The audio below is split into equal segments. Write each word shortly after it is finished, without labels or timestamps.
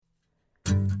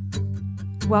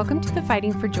Welcome to the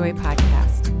Fighting for Joy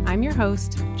podcast. I'm your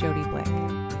host, Jody Blick.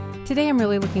 Today I'm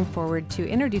really looking forward to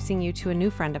introducing you to a new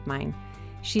friend of mine.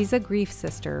 She's a grief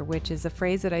sister, which is a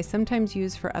phrase that I sometimes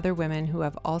use for other women who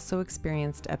have also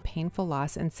experienced a painful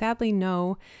loss and sadly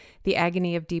know the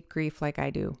agony of deep grief like I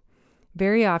do.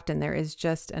 Very often there is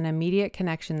just an immediate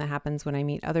connection that happens when I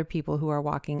meet other people who are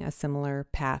walking a similar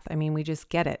path. I mean, we just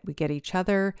get it. We get each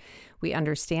other. We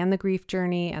understand the grief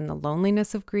journey and the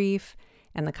loneliness of grief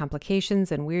and the complications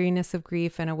and weariness of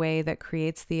grief in a way that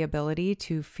creates the ability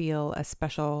to feel a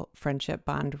special friendship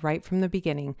bond right from the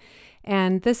beginning.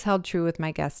 And this held true with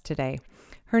my guest today.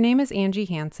 Her name is Angie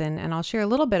Hansen, and I'll share a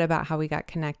little bit about how we got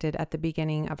connected at the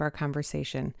beginning of our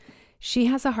conversation. She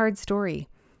has a hard story.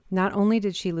 Not only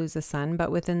did she lose a son,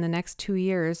 but within the next 2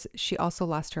 years, she also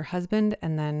lost her husband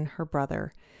and then her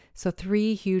brother. So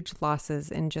 3 huge losses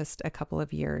in just a couple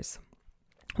of years.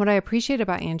 What I appreciate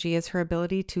about Angie is her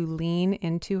ability to lean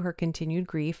into her continued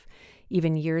grief,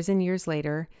 even years and years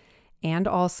later, and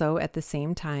also at the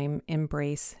same time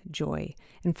embrace joy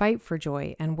and fight for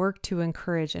joy and work to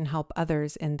encourage and help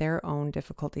others in their own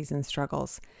difficulties and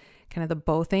struggles. Kind of the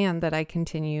both and that I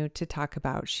continue to talk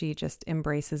about. She just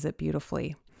embraces it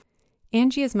beautifully.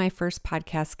 Angie is my first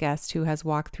podcast guest who has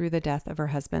walked through the death of her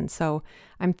husband, so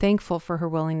I'm thankful for her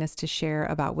willingness to share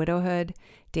about widowhood,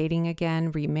 dating again,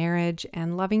 remarriage,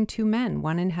 and loving 2 men,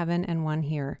 one in heaven and one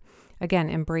here. Again,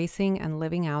 embracing and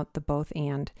living out the both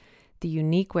and, the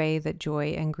unique way that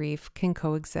joy and grief can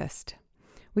coexist.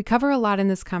 We cover a lot in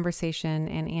this conversation,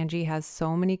 and Angie has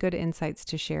so many good insights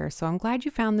to share, so I'm glad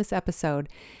you found this episode.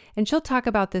 And she'll talk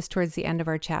about this towards the end of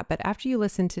our chat, but after you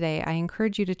listen today, I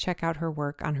encourage you to check out her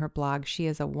work on her blog. She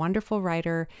is a wonderful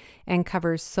writer and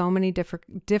covers so many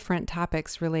different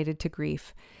topics related to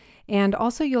grief. And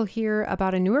also you'll hear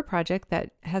about a newer project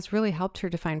that has really helped her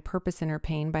to find purpose in her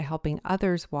pain by helping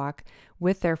others walk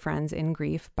with their friends in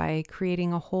grief by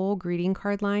creating a whole greeting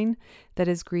card line that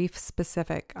is grief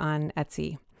specific on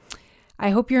Etsy.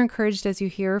 I hope you're encouraged as you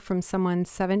hear from someone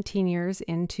 17 years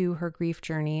into her grief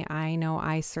journey. I know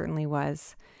I certainly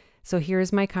was. So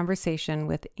here's my conversation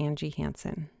with Angie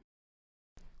Hansen.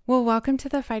 Well, welcome to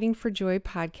the Fighting for Joy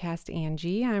podcast,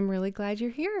 Angie. I'm really glad you're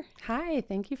here. Hi,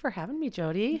 thank you for having me,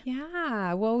 Jody.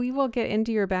 Yeah, well, we will get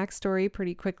into your backstory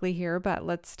pretty quickly here, but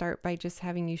let's start by just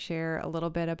having you share a little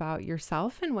bit about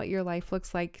yourself and what your life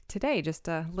looks like today. Just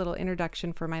a little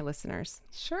introduction for my listeners.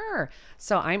 Sure.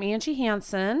 So I'm Angie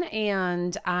Hansen,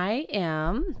 and I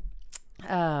am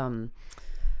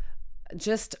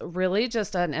just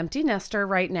an empty nester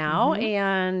right now. Mm-hmm.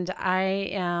 And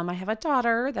I have a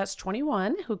daughter that's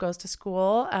 21 who goes to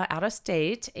school out of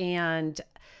state, and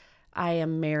I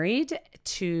am married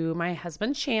to my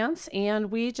husband Chance,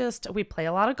 and we play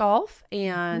a lot of golf,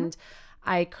 and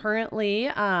I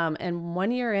currently am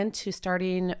 1 year into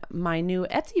starting my new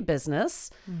Etsy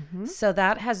business. Mm-hmm. So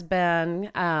that has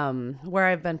been where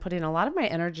I've been putting a lot of my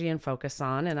energy and focus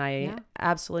on, and I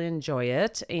absolutely enjoy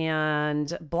it. And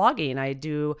blogging, I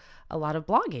do a lot of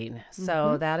blogging.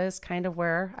 So that is kind of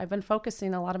where I've been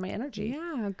focusing a lot of my energy.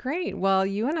 Yeah, great. Well,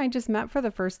 you and I just met for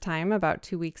the first time about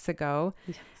 2 weeks ago.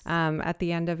 Yes. At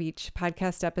the end of each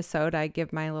podcast episode, I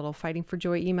give my little Fighting for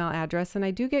Joy email address, and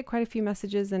I do get quite a few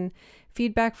messages and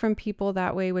feedback from people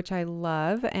that way, which I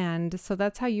love. And so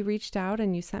that's how you reached out,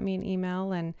 and you sent me an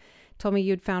email and told me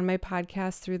you'd found my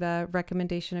podcast through the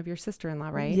recommendation of your sister-in-law,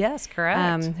 right? Yes,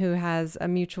 correct. Who has a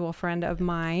mutual friend of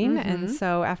mine. Mm-hmm. And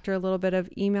so after a little bit of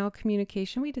email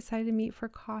communication, we decided to meet for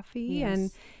coffee. Yes.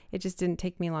 And it just didn't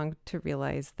take me long to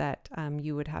realize that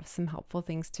you would have some helpful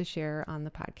things to share on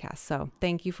the podcast. So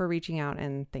thank you for reaching out,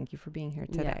 and thank you for being here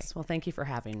today. Yes, well, thank you for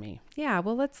having me. Yeah,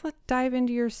 well, let's dive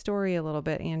into your story a little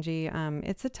bit, Angie.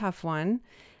 It's a tough one.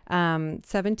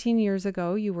 17 years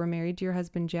ago, you were married to your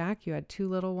husband, Jack. You had 2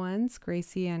 little ones,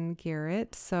 Gracie and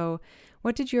Garrett. So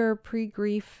what did your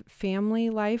pre-grief family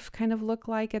life kind of look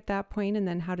like at that point? And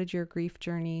then how did your grief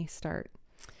journey start?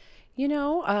 You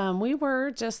know, we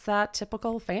were just that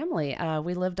typical family.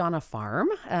 We lived on a farm.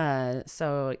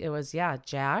 So it was,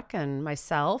 Jack and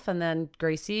myself, and then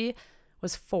Gracie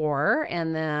was 4,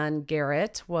 and then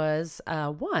Garrett was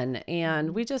 1.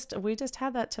 And we just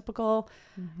had that typical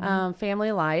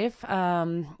family life.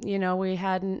 You know, we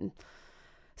hadn't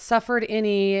suffered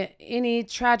any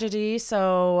tragedy.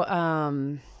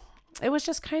 So it was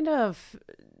just kind of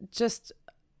just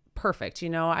perfect. You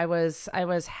know, I was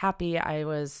happy.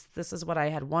 This is what I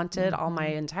had wanted all my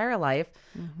entire life,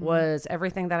 was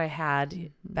everything that I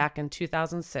had back in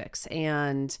 2006.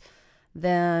 And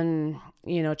then,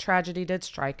 you know, tragedy did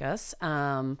strike us.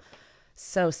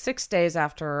 So 6 days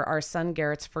after our son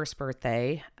Garrett's first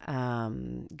birthday,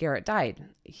 Garrett died.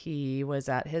 He was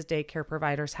at his daycare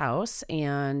provider's house,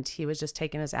 and he was just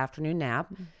taking his afternoon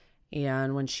nap.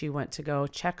 And when she went to go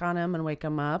check on him and wake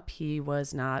him up, he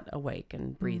was not awake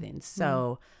and breathing.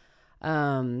 So,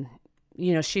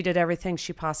 she did everything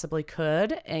she possibly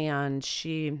could, and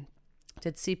she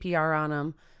did CPR on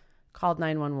him, called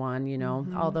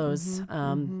 911, all those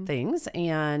things.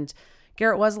 And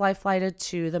Garrett was life flighted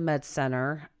to the med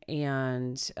center.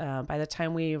 And by the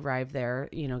time we arrived there,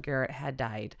 Garrett had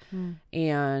died.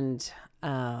 And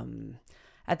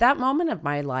at that moment of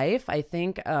my life, I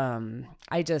think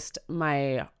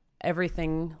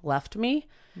everything left me,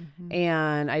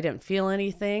 and I didn't feel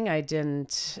anything. I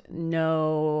didn't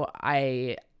know.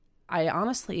 I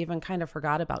honestly even kind of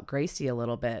forgot about Gracie a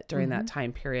little bit during that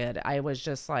time period. I was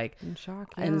just like in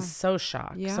shock, and so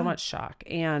shocked, so much shock.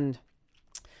 And,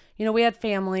 we had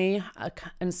family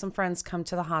and some friends come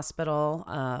to the hospital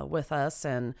with us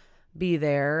and be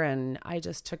there. And I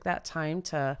just took that time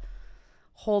to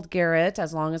hold Garrett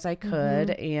as long as I could.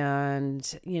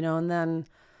 And, and then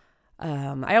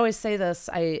I always say this,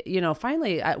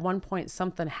 finally at one point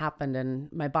something happened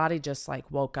and my body just like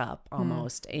woke up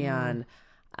almost. And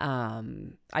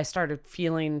I started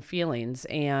feeling feelings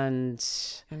and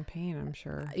pain, I'm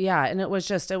sure. Yeah. And it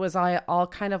was all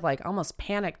kind of like almost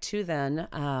panic too then.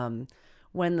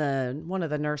 When one of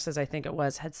the nurses, I think it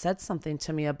was, had said something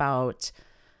to me about,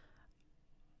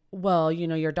 well,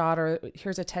 your daughter,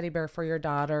 here's a teddy bear for your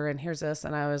daughter and here's this.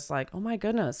 And I was like, oh my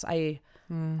goodness, I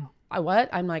what?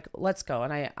 I'm like, let's go.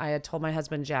 And I had told my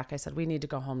husband, Jack, I said, we need to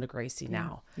go home to Gracie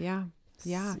now. Yeah.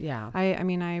 Yeah. I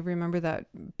mean, I remember that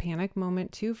panic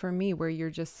moment too for me, where you're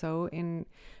just so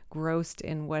engrossed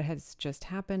in what has just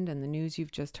happened and the news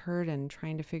you've just heard and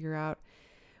trying to figure out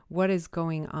what is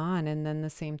going on. And then the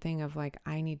same thing of like,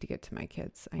 I need to get to my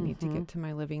kids. I need to get to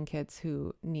my living kids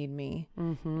who need me.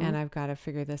 And I've got to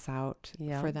figure this out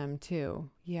for them too.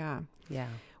 Yeah. Yeah.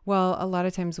 Well, a lot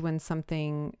of times when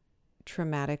something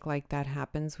traumatic like that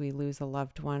happens, we lose a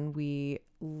loved one, we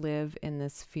live in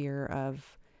this fear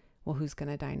of, well, who's going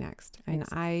to die next? And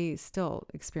I still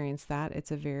experience that.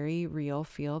 It's a very real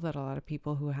feel that a lot of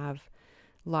people who have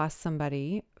lost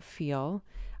somebody feel.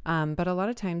 But a lot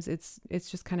of times it's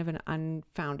just kind of an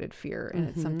unfounded fear, and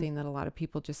it's something that a lot of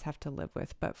people just have to live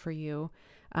with. But for you,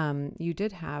 you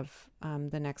did have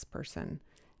the next person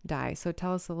die. So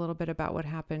tell us a little bit about what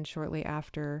happened shortly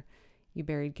after you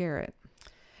buried Garrett.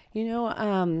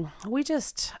 We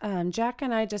just, Jack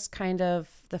and I just kind of,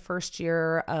 the first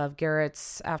year of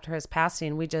Garrett's, after his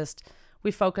passing,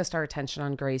 we focused our attention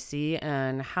on Gracie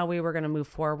and how we were going to move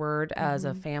forward as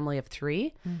a family of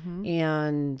three.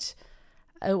 And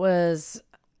it was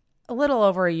a little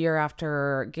over a year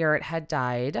after Garrett had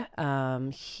died.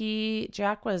 He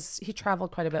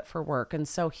traveled quite a bit for work. And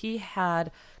so he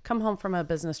had come home from a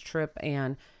business trip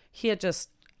and he had just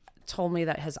told me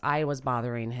that his eye was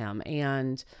bothering him.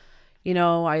 And,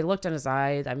 I looked in his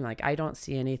eye. I'm like, I don't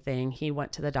see anything. He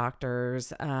went to the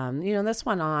doctors. This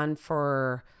went on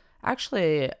for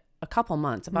actually a couple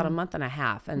months, about a month and a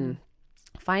half. And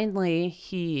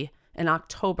finally in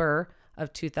October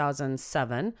of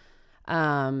 2007,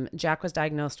 Jack was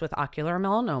diagnosed with ocular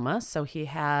melanoma. So he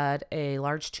had a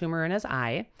large tumor in his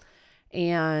eye.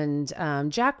 And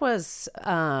Jack was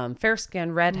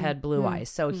fair-skinned, redhead, blue eyes.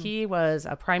 So he was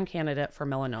a prime candidate for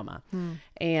melanoma.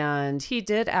 And he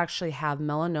did actually have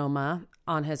melanoma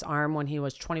on his arm when he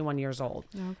was 21 years old.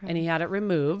 Okay. And he had it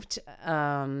removed.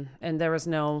 And there was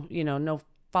no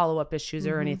follow-up issues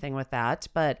or anything with that.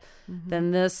 But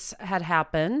then this had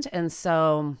happened. And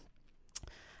so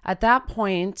at that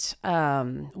point,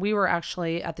 we were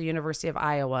actually at the University of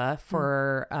Iowa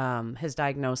for his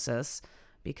diagnosis,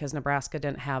 because Nebraska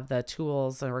didn't have the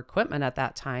tools or equipment at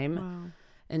that time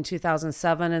in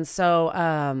 2007. And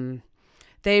so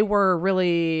they were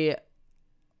really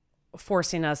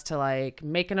forcing us to like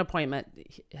make an appointment.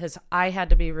 His eye had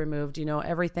to be removed,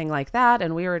 everything like that.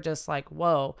 And we were just like,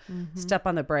 whoa, step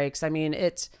on the brakes. I mean,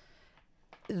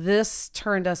 this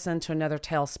turned us into another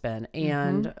tailspin.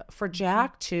 And for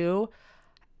Jack too,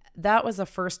 that was the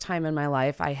first time in my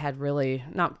life I had really,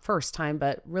 not first time,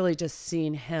 but really just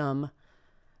seen him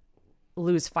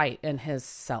lose fight in his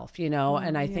self,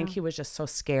 and I think he was just so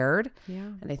scared.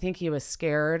 And I think he was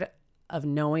scared of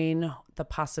knowing the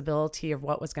possibility of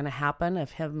what was going to happen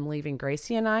of him leaving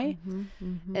Gracie and I.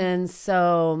 And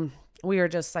so we were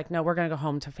just like, no, we're going to go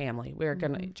home to family.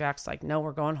 Jack's like, no,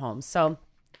 we're going home. So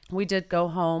we did go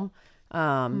home,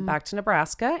 back to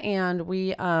Nebraska, and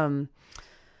we,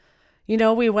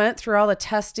 we went through all the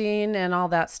testing and all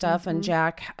that stuff. And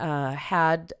Jack,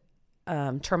 had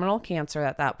terminal cancer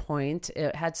at that point.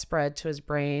 It had spread to his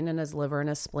brain and his liver and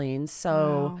his spleen.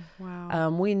 So Wow.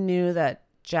 we knew that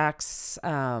Jack's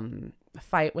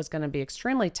fight was going to be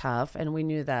extremely tough, and we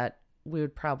knew that we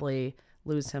would probably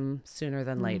lose him sooner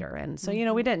than later. And so,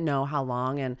 we didn't know how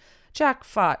long. And Jack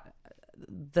fought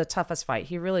the toughest fight.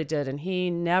 He really did. And he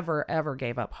never, ever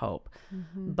gave up hope.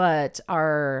 But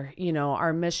our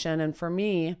mission, and for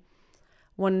me,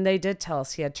 when they did tell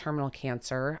us he had terminal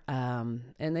cancer,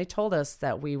 and they told us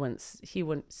that he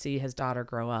wouldn't see his daughter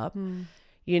grow up.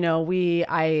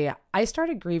 I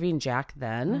started grieving Jack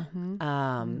then,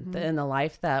 in the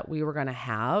life that we were going to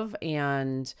have.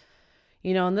 And,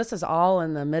 and this is all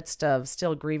in the midst of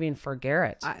still grieving for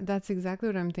Garrett. That's exactly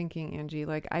what I'm thinking, Angie.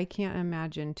 Like, I can't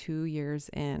imagine 2 years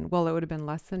in, well, it would have been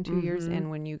less than 2 years in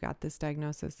when you got this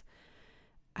diagnosis,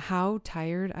 how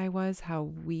tired I was, how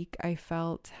weak I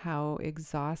felt, how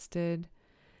exhausted.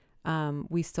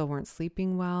 We still weren't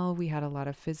sleeping well. We had a lot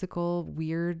of physical,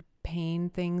 weird pain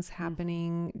things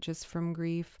happening just from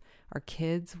grief. Our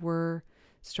kids were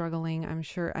struggling, I'm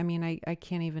sure. I mean, I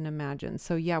can't even imagine.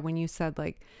 So yeah, when you said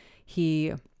like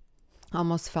he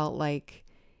almost felt like,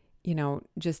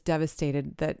 just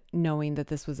devastated, that knowing that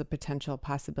this was a potential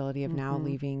possibility of now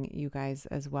leaving you guys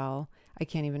as well. I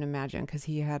can't even imagine, because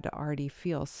he had to already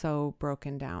feel so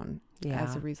broken down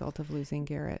as a result of losing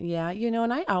Garrett. Yeah.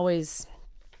 And I always,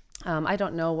 I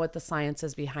don't know what the science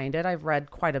is behind it. I've read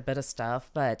quite a bit of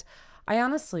stuff, but I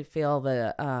honestly feel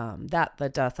that the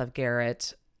death of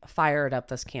Garrett fired up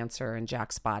this cancer in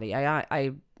Jack's body.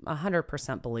 I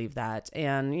 100% believe that.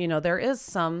 And, there is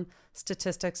some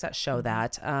statistics that show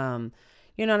that, and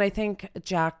I think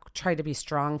Jack tried to be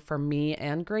strong for me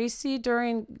and Gracie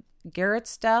during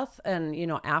Garrett's death. And,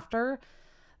 after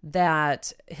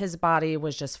that, his body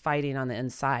was just fighting on the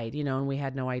inside, and we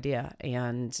had no idea.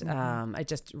 And I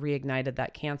just reignited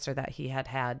that cancer that he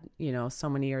had, so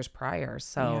many years prior.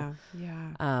 So,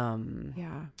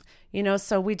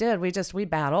 so we did, we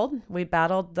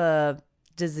battled the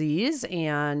disease,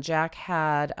 and Jack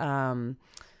had,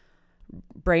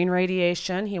 brain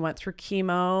radiation. He went through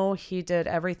chemo. He did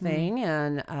everything.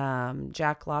 And,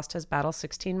 Jack lost his battle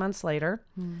 16 months later.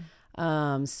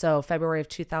 So February of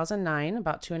 2009,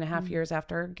 about 2.5 years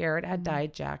after Garrett had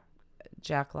died,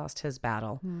 Jack lost his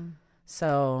battle.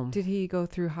 So did he go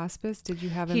through hospice? Did you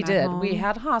have him? He at did. home? We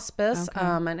had hospice. Okay.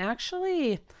 And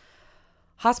actually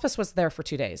hospice was there for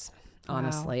 2 days,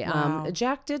 honestly. Wow.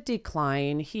 Jack did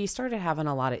decline. He started having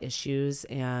a lot of issues,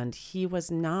 and he was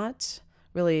not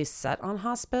really set on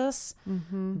hospice.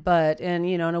 But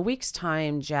in a week's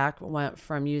time, Jack went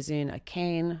from using a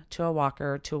cane to a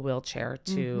walker to a wheelchair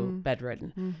to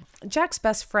bedridden. Jack's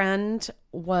best friend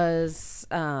was,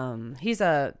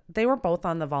 they were both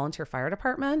on the volunteer fire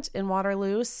department in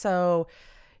Waterloo. So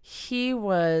he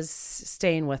was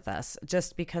staying with us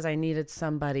just because I needed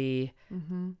somebody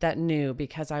that knew,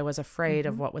 because I was afraid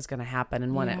of what was going to happen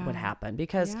and when it would happen.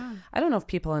 Because I don't know if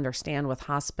people understand with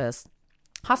hospice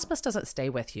doesn't stay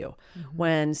with you.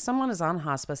 When someone is on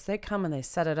hospice, they come and they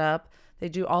set it up, they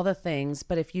do all the things,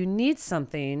 but if you need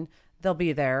something, they'll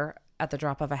be there at the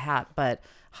drop of a hat. But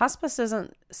hospice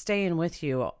isn't staying with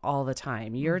you all the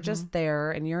time. You're just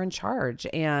there and you're in charge.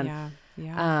 And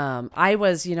I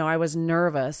was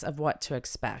nervous of what to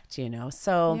expect,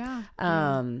 So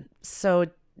so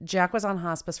Jack was on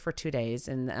hospice for 2 days,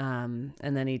 and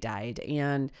then he died.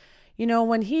 And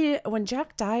when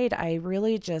Jack died, I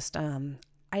really just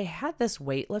I had this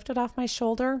weight lifted off my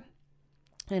shoulder.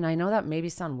 And I know that maybe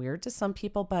sound weird to some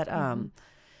people, but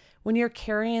when you're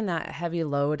carrying that heavy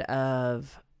load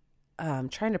of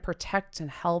trying to protect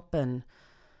and help and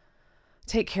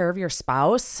take care of your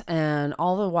spouse, and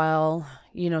all the while,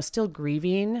 still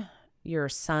grieving your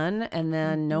son, and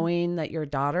then knowing that your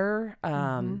daughter,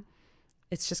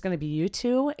 it's just going to be you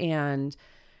two. And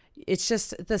it's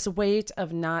just this weight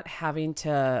of not having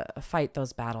to fight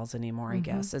those battles anymore, I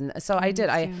guess. And so I did.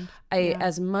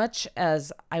 As much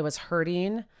as I was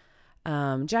hurting,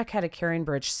 Jack had a Caring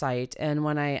Bridge site. And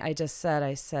when I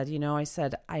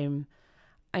said,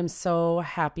 I'm so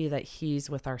happy that he's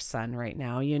with our son right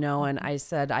now, and I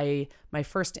said, my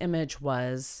first image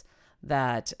was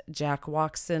that Jack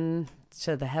walks in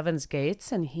to the heaven's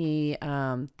gates, and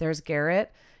there's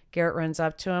Garrett. Garrett runs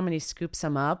up to him and he scoops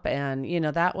him up. And,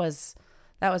 that was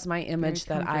my image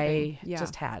that I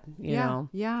just had, you know?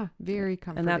 Yeah. Very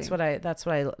comforting. And that's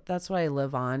what I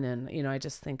live on. And, I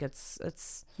just think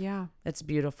it's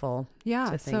beautiful. Yeah.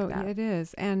 To think that. It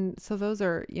is. And so those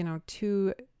are,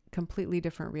 two completely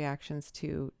different reactions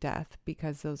to death,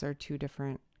 because those are two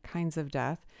different kinds of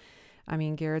death. I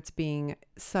mean, Garrett's being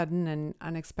sudden and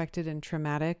unexpected and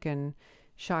traumatic and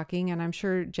shocking. And I'm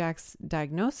sure Jack's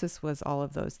diagnosis was all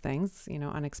of those things,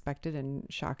 unexpected and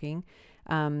shocking.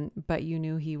 But you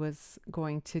knew he was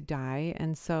going to die.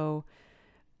 And so,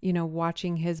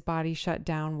 watching his body shut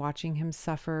down, watching him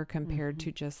suffer compared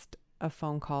to just a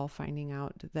phone call, finding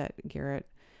out that Garrett,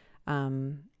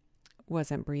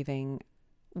 wasn't breathing.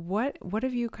 What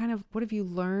have you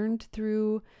learned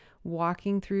through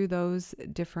walking through those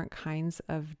different kinds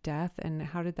of death, and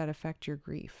how did that affect your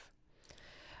grief?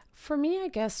 For me, I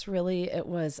guess really it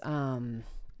was,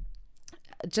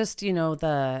 just,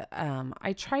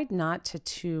 I tried not to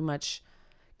too much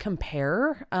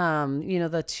compare,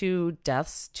 the two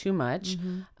deaths too much.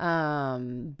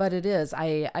 But it is,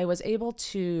 I was able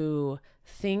to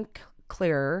think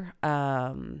clearer,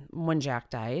 when Jack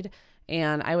died,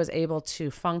 and I was able to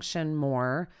function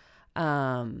more.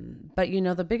 But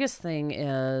the biggest thing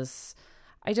is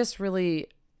I just really,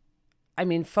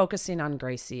 focusing on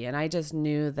Gracie, and I just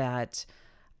knew that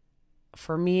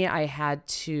for me, I had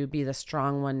to be the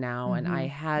strong one now, and I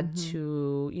had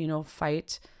to,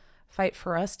 fight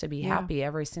for us to be happy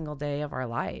every single day of our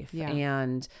life. Yeah.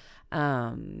 And,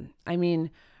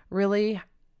 really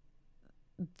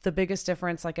the biggest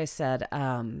difference, like I said,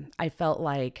 I felt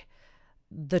like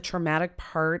the traumatic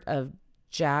part of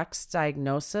Jack's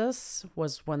diagnosis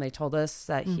was when they told us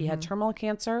that he had terminal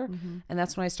cancer. And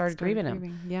that's when I started grieving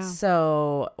him. Yeah.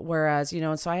 So, whereas,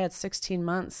 so I had 16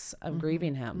 months of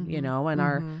grieving him, and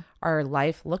our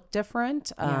life looked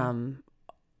different.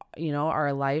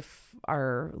 Our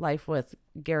life with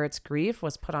Garrett's grief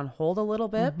was put on hold a little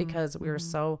bit because we were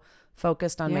so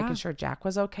focused on making sure Jack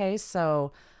was okay.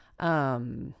 So,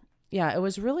 it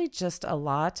was really just a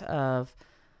lot of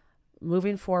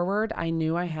moving forward. I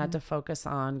knew I had to focus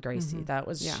on Gracie.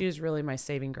 She was really my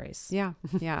saving grace. Yeah.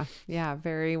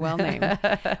 Very well named.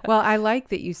 Well, I like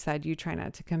that you said you try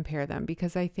not to compare them,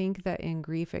 because I think that in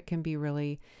grief, it can be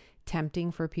really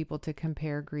tempting for people to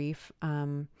compare grief,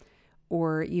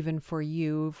 or even for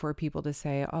people to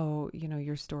say, oh,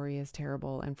 your story is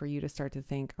terrible. And for you to start to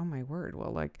think, oh my word.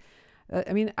 Well,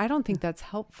 I don't think that's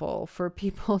helpful for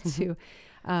people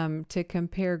to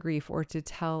compare grief, or to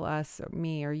tell us,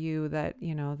 me or you, that,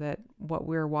 that what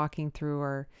we're walking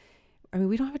through,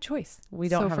 we don't have a choice. We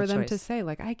don't have a choice. So for them to say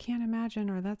I can't imagine,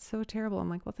 or that's so terrible. I'm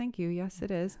like, well, thank you. Yes,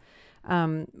 it is.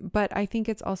 But I think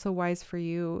it's also wise for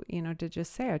you, to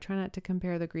just say, I try not to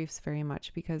compare the griefs very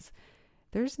much, because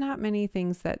there's not many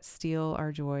things that steal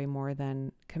our joy more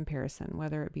than comparison,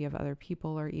 whether it be of other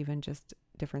people or even just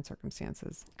different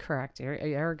circumstances. Correct.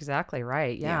 You're exactly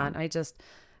right. Yeah.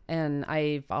 And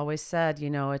I've always said,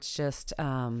 it's just,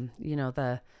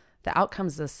 the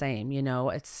outcome's the same,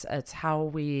 it's how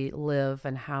we live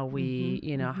and how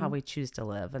we, how we choose to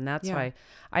live. And that's why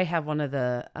I have one of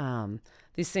the,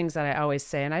 these things that I always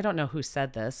say, and I don't know who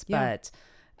said this, but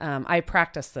I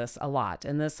practice this a lot.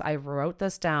 And I wrote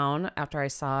this down after I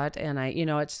saw it. And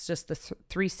it's just the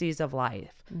 3 C's of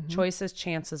life: choices,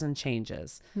 chances, and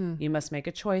changes. You must make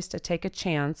a choice to take a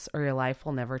chance, or your life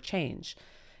will never change.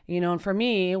 And for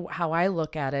me, how I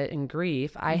look at it in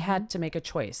grief, I had to make a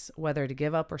choice whether to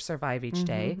give up or survive each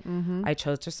day. I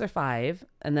chose to survive.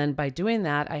 And then by doing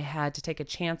that, I had to take a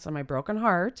chance on my broken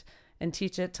heart and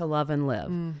teach it to love and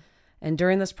live. And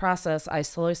during this process, I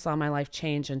slowly saw my life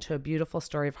change into a beautiful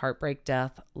story of heartbreak,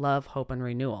 death, love, hope, and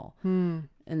renewal.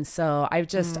 And so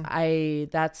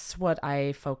that's what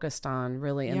I focused on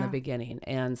really in the beginning.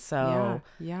 And so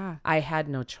I had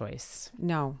no choice.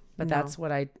 But that's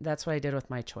what I did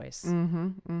with my choice.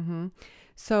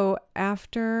 So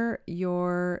after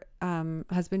your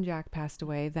husband, Jack, passed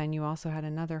away, then you also had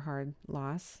another hard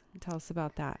loss. Tell us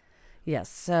about that. Yes.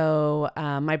 So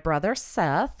my brother,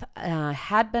 Seth,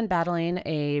 had been battling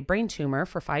a brain tumor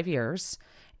for 5 years.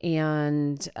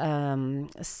 And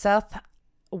Seth,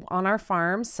 on our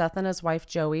farm, Seth and his wife,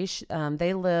 Joey,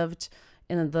 they lived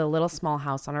in the little small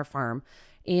house on our farm.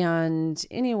 And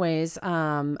anyways,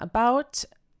 about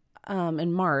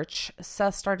in March,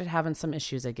 Seth started having some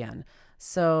issues again.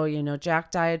 So, Jack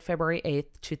died February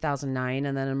 8th, 2009.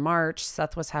 And then in March,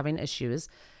 Seth was having issues.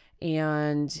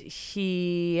 And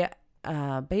he...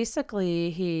 the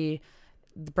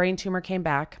brain tumor came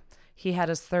back. He had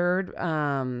his third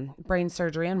brain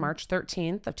surgery on March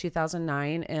 13th of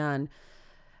 2009, and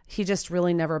he just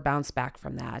really never bounced back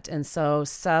from that. And so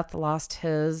Seth lost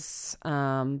his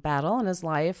battle in his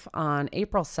life on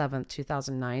April 7th,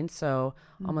 2009, so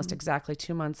almost exactly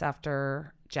 2 months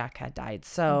after Jack had died.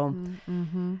 So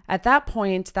at that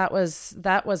point, that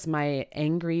was my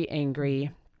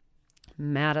angry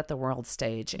mad at the world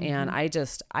stage. And I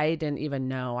didn't even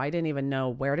know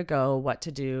where to go, what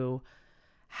to do,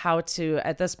 how to,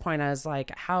 at this point I was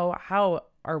like, how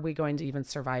are we going to even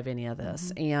survive any of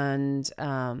this? And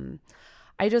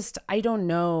I don't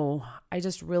know. I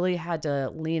just really had to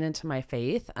lean into my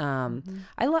faith. I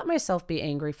let myself be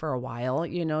angry for a while,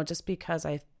 just because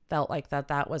I felt like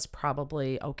that was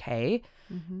probably okay.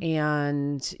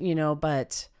 And,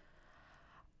 but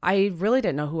I really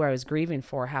didn't know who I was grieving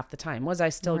for half the time. Was I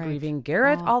still grieving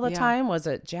Garrett all the time? Was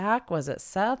it Jack? Was it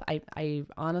Seth? I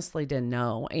honestly didn't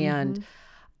know. And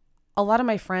a lot of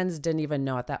my friends didn't even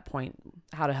know at that point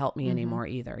how to help me anymore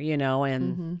either,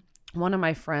 and one of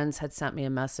my friends had sent me a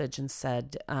message and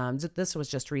said, this was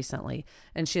just recently.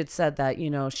 And she had said that,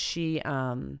 she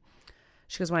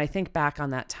goes, when I think back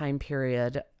on that time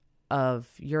period of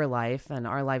your life and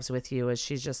our lives with you, is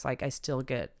she's just like, I still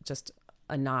get just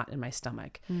a knot in my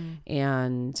stomach.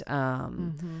 And,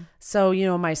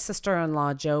 so, my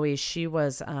sister-in-law, Joey, she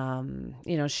was,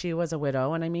 she was a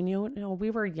widow, and I mean, we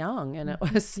were young, and it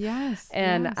was,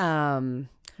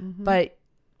 but,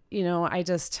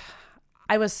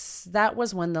 that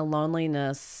was when the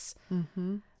loneliness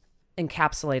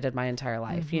encapsulated my entire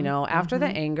life, after the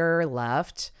anger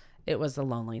left, it was the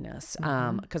loneliness.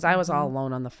 Cause I was all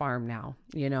alone on the farm now,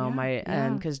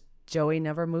 and cause Joey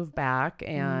never moved back,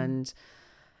 and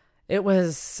I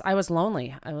was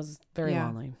lonely. I was very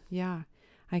lonely. Yeah,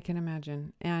 I can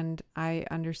imagine. And I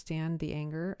understand the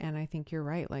anger. And I think you're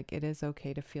right. Like, it is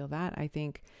okay to feel that. I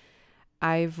think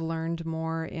I've learned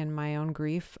more in my own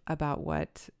grief about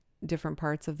what different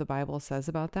parts of the Bible says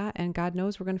about that. And God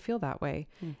knows we're going to feel that way.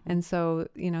 And so,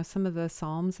 some of the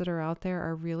Psalms that are out there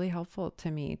are really helpful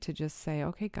to me to just say,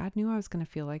 okay, God knew I was going to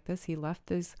feel like this. He left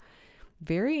these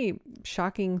very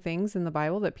shocking things in the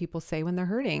Bible that people say when they're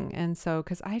hurting. And so,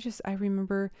 cause I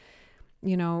remember,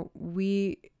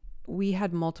 we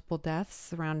had multiple deaths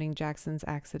surrounding Jackson's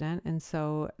accident. And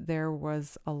so there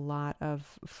was a lot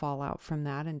of fallout from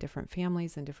that in different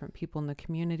families and different people in the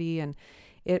community. And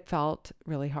it felt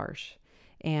really harsh.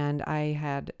 And I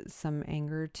had some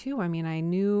anger too. I mean, I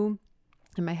knew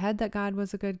in my head that God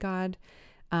was a good God.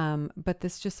 But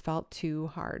this just felt too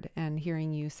hard. And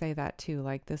hearing you say that too,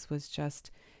 like this was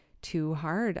just too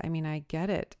hard. I mean, I get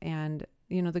it. And,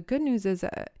 the good news is,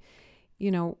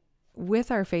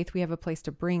 with our faith, we have a place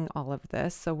to bring all of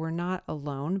this. So we're not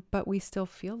alone, but we still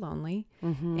feel lonely.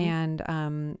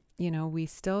 And, we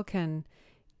still can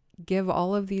give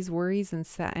all of these worries and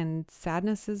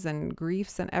sadnesses and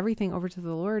griefs and everything over to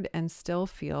the Lord and still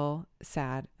feel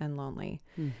sad and lonely.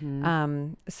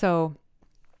 So,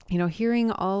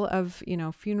 hearing all of,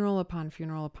 funeral upon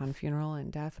funeral upon funeral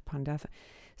and death upon death.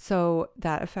 So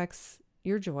that affects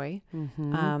your joy.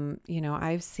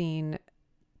 I've seen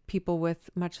people with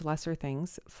much lesser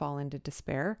things fall into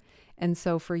despair. And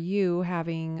so for you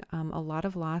having a lot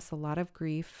of loss, a lot of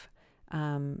grief,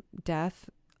 death,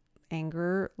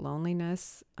 anger,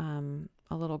 loneliness,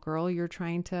 a little girl you're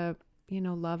trying to,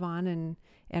 love on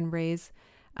and raise,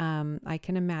 I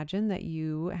can imagine that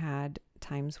you had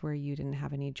times where you didn't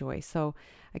have any joy. So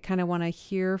I kind of want to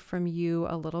hear from you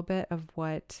a little bit of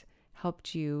what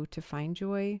helped you to find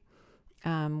joy,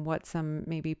 what some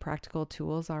maybe practical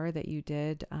tools are that you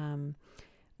did,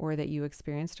 or that you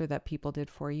experienced or that people did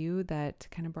for you that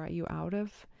kind of brought you out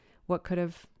of what could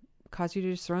have caused you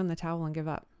to just throw in the towel and give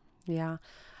up. Yeah.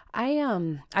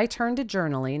 I turned to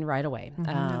journaling right away.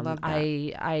 I love that.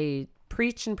 I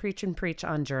preach and preach and preach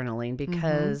on journaling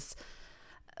because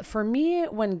for me,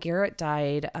 when Garrett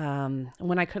died,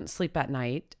 when I couldn't sleep at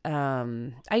night,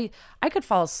 I could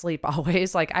fall asleep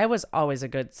always. Like I was always a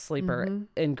good sleeper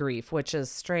in grief, which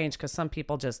is strange because some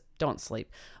people just don't sleep.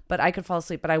 But I could fall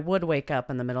asleep, but I would wake up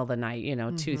in the middle of the night,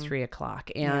 2-3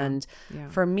 o'clock. And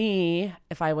for me,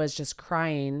 if I was just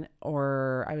crying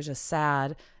or I was just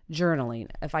sad, journaling,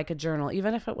 if I could journal,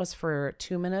 even if it was for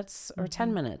 2 minutes or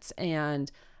 10 minutes,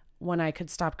 and when I could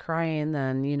stop crying,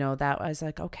 then, that was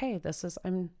like, okay, this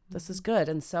is good.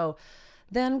 And so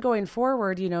then going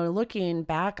forward, looking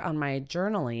back on my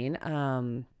journaling,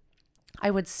 I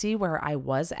would see where I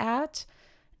was at,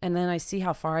 and then I see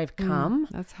how far I've come.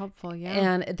 That's helpful. Yeah.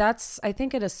 And I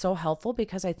think it is so helpful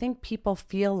because I think people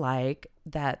feel like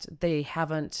that they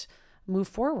haven't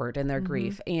moved forward in their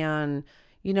grief. And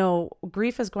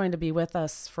grief is going to be with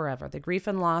us forever. The grief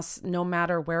and loss, no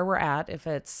matter where we're at, if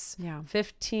it's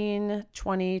 15,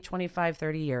 20, 25,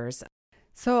 30 years.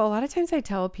 So a lot of times I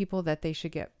tell people that they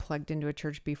should get plugged into a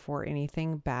church before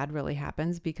anything bad really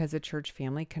happens, because a church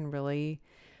family can really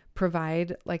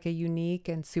provide like a unique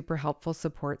and super helpful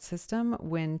support system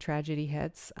when tragedy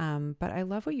hits. But I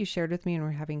love what you shared with me when we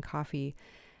were having coffee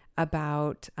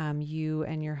about you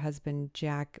and your husband,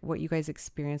 Jack, what you guys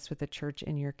experienced with the church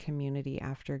in your community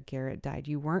after Garrett died.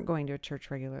 You weren't going to a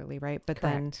church regularly, right? But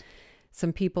Correct.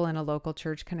 some people in a local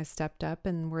church kind of stepped up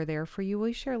and were there for you. Will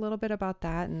you share a little bit about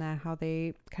that and how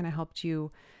they kind of helped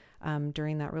you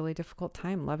during that really difficult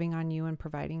time, loving on you and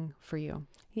providing for you?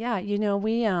 Yeah,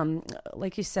 we,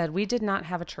 like you said, we did not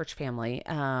have a church family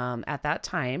at that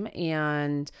time.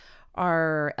 And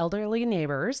our elderly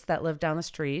neighbors that lived down the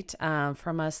street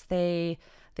from us, they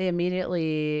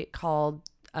immediately called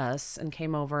us and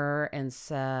came over and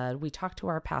said, we talked to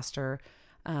our pastor,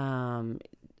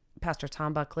 Pastor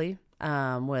Tom Buckley,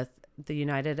 with the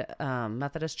United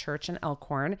Methodist Church in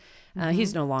Elkhorn.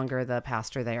 He's no longer the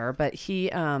pastor there, but he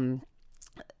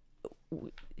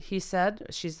said,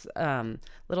 she's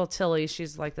little Tilly,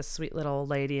 she's like the sweet little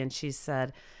lady, and she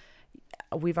said,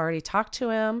 we've already talked to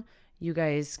him. You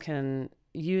guys can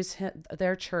use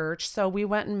their church. So we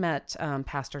went and met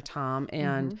Pastor Tom,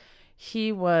 and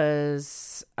he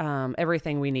was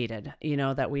everything we needed,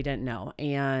 that we didn't know.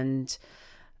 And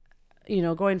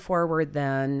going forward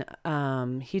then,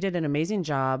 he did an amazing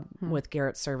job with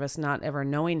Garrett's service, not ever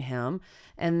knowing him.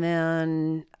 And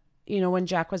then, when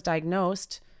Jack was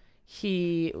diagnosed,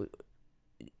 he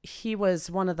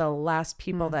was one of the last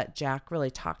people that Jack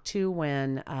really talked to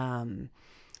when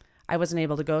I wasn't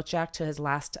able to go with Jack to his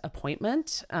last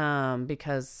appointment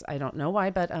because I don't know why,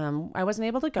 but I wasn't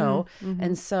able to go.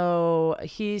 And so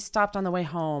he stopped on the way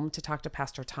home to talk to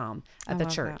Pastor Tom at the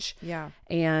church. That. Yeah.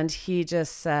 And he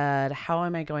just said, how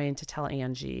am I going to tell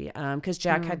Angie? Because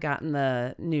Jack had gotten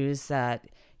the news that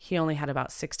he only had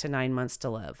about 6 to 9 months to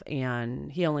live,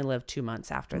 and he only lived 2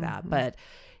 months after that. But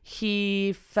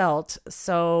he felt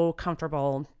so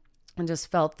comfortable and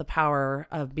just felt the power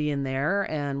of being there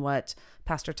and what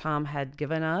Pastor Tom had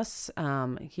given us.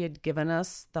 He had given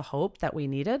us the hope that we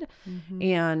needed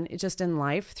and just in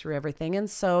life through everything. And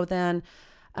so then,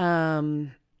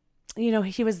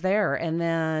 he was there. And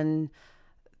then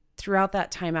throughout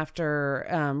that time after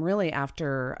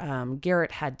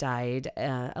Garrett had died,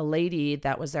 a lady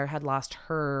that was there had lost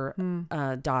her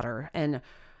daughter, and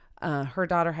her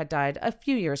daughter had died a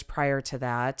few years prior to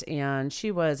that, and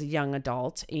she was a young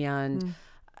adult, and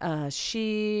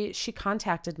she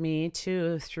contacted me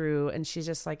too and she's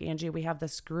just like, Angie, we have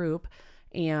this group,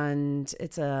 and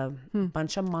it's a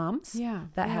bunch of moms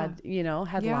that had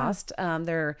lost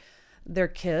their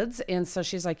kids, and so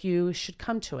she's like, you should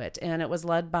come to it. And it was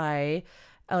led by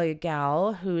a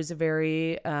gal who's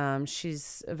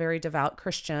she's a very devout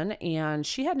Christian, and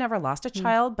she had never lost a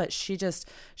child, but she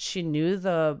knew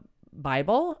the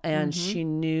Bible, and she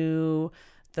knew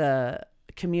the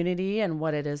community and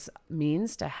what it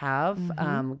means to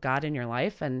have God in your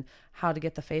life and how to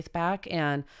get the faith back.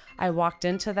 And I walked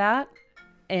into that,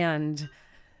 and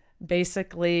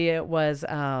basically it was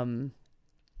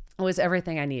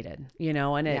everything I needed,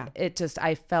 and it just,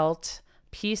 I felt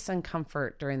peace and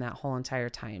comfort during that whole entire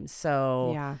time.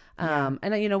 So,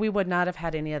 and we would not have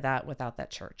had any of that without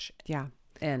that church. Yeah.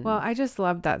 And well, I just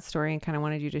loved that story and kind of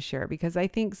wanted you to share it, because I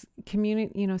think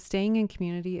community, staying in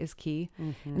community is key.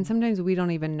 And sometimes we don't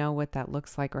even know what that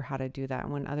looks like or how to do that.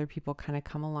 And when other people kind of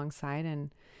come alongside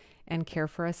and care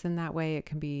for us in that way, it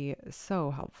can be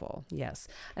so helpful. Yes.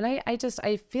 And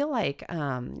I feel like,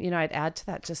 I'd add to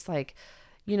that, just like,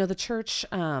 the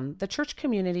church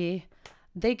community,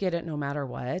 they get it no matter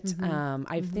what.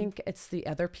 I think it's the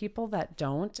other people that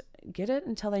don't get it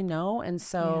until they know. And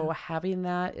so having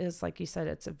that is, like you said,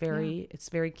 it's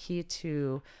very key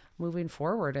to moving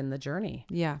forward in the journey.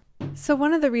 Yeah. So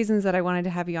one of the reasons that I wanted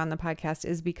to have you on the podcast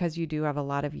is because you do have a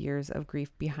lot of years of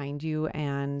grief behind you.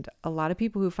 And a lot of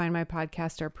people who find my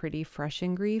podcast are pretty fresh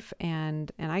in grief.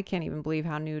 And I can't even believe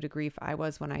how new to grief I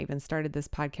was when I even started this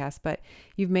podcast, but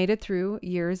you've made it through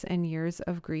years and years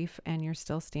of grief, and you're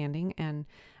still standing. And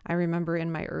I remember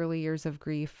in my early years of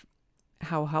grief,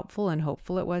 how helpful and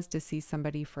hopeful it was to see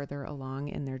somebody further along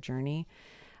in their journey.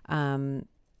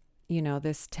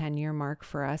 This 10-year mark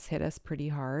for us hit us pretty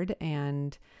hard.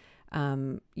 And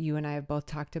you and I have both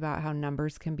talked about how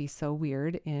numbers can be so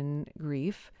weird in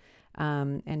grief,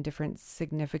 and different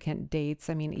significant dates.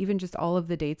 I mean, even just all of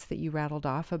the dates that you rattled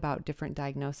off about different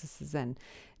diagnoses and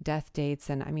death dates.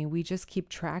 And I mean, we just keep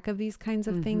track of these kinds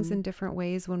of things in different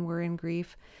ways when we're in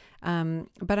grief.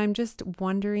 But I'm just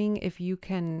wondering if you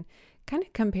can kind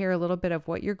of compare a little bit of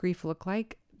what your grief looked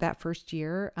like that first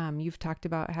year. You've talked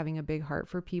about having a big heart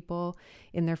for people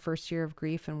in their first year of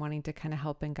grief and wanting to kind of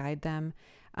help and guide them,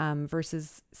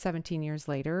 versus 17 years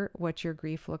later, what your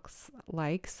grief looks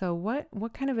like. So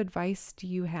what kind of advice do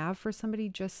you have for somebody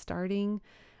just starting?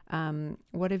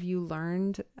 What have you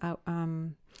learned,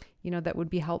 that would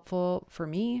be helpful for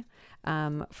me,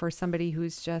 for somebody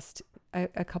who's just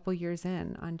a couple years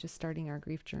in on just starting our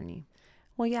grief journey?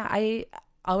 Well, yeah, I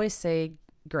always say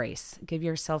grace. Give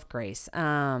yourself grace.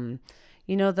 The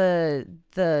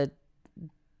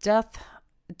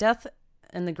death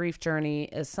and the grief journey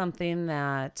is something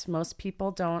that most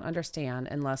people don't understand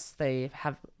unless they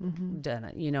have done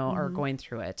it, or going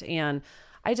through it. And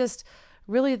I just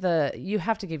really you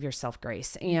have to give yourself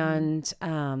grace. And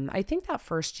I think that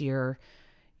first year,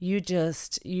 you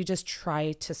just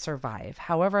try to survive,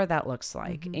 however that looks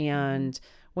like. And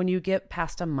when you get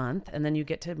past a month, and then you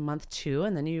get to month 2,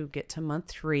 and then you get to month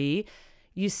 3,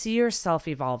 you see yourself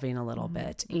evolving a little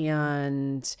bit.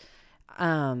 And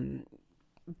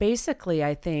basically,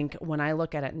 I think when I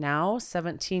look at it now,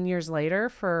 17 years later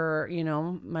for,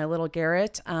 my little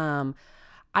Garrett,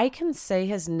 I can say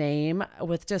his name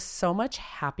with just so much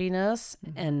happiness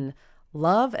and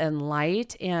love and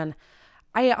light. And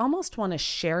I almost want to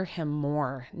share him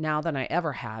more now than I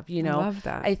ever have. I love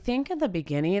that. I think in the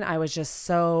beginning I was just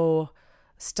so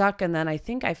stuck, and then I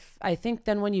think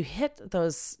then when you hit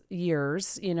those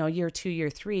years, year 2, year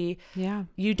 3,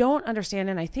 you don't understand,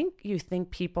 and I think you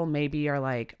think people maybe are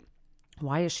like,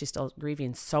 why is she still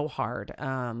grieving so hard?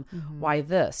 Why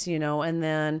this? And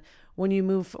then when you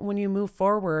move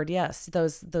forward, yes,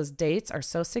 those dates are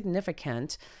so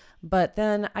significant. But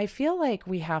then I feel like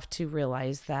we have to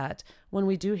realize that when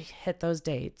we do hit those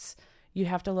dates, you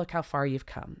have to look how far you've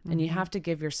come, and you have to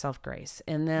give yourself grace.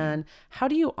 And then how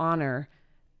do you honor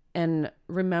and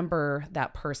remember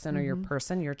that person or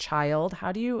your child?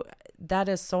 That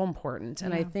is so important.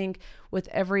 And I think with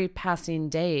every passing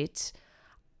date,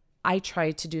 I try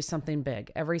to do something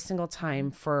big every single time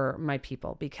for my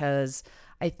people, because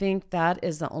I think that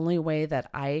is the only way that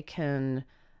I can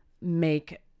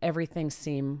make everything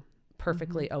seem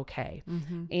perfectly okay.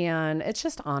 And it's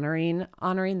just honoring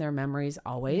their memories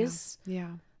always.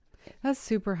 Yeah. That's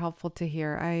super helpful to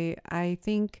hear. I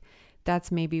think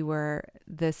that's maybe where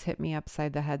this hit me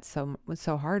upside the head so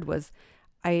hard was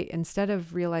instead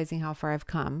of realizing how far I've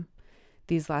come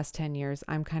these last 10 years,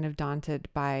 I'm kind of daunted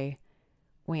by,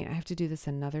 wait, I have to do this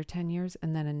another 10 years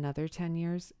and then another 10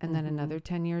 years and then another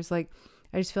 10 years. Like,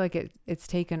 I just feel like it's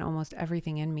taken almost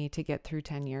everything in me to get through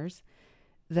 10 years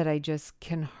that I just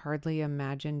can hardly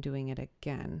imagine doing it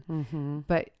again.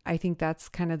 But I think that's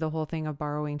kind of the whole thing of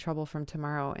borrowing trouble from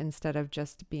tomorrow, instead of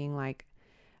just being like,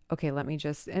 okay, let me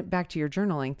just, back to your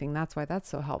journaling thing. That's why that's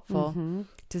so helpful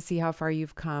to see how far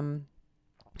you've come.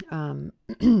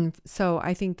 So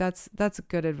I think that's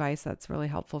good advice. That's really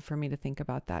helpful for me to think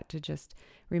about that, to just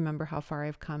remember how far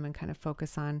I've come and kind of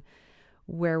focus on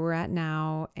where we're at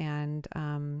now, and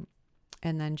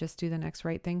then just do the next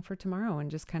right thing for tomorrow,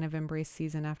 and just kind of embrace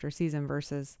season after season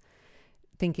versus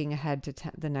thinking ahead to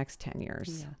the next 10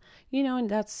 years. Yeah. And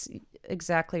that's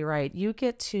exactly right. You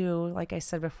get to, like I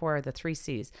said before, the 3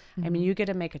 C's. I mean, you get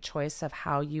to make a choice of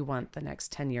how you want the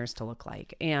next 10 years to look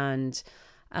like. And,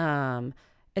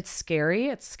 it's scary.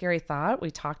 It's a scary thought. We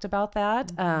talked about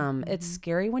that. It's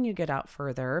scary when you get out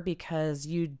further, because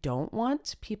you don't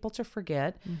want people to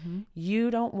forget.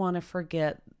 You don't want to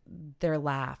forget their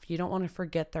laugh. You don't want to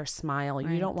forget their smile. Right.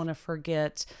 You don't want to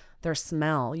forget their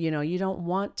smell. You don't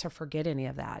want to forget any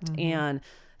of that. And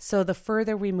so the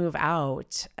further we move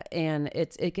out, and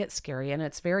it gets scary, and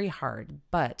it's very hard.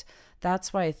 But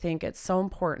that's why I think it's so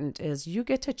important is you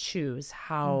get to choose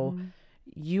how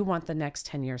you want the next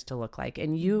 10 years to look like,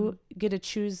 and you get to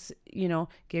choose,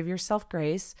 give yourself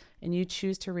grace, and you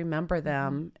choose to remember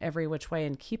them every which way,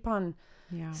 and keep on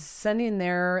sending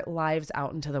their lives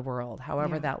out into the world,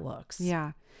 however that looks.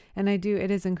 Yeah. And it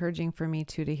is encouraging for me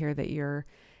too, to hear that you're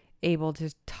able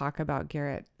to talk about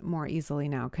Garrett more easily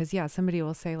now. Cause somebody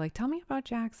will say like, tell me about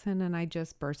Jackson. And I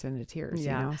just burst into tears,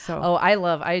 So,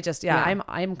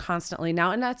 I'm constantly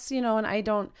now, and that's, and I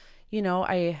don't,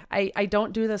 I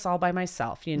don't do this all by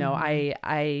myself. I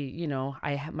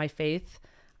have my faith,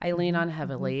 I lean on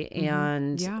heavily,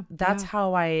 and that's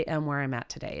how I am where I'm at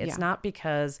today. It's not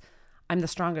because I'm the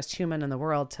strongest human in the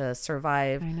world to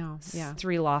survive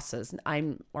 3 losses.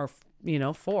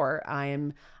 4.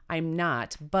 I'm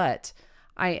not, but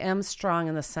I am strong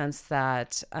in the sense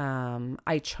that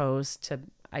I chose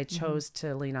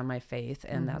to lean on my faith,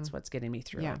 and that's what's getting me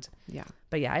through it. Yeah.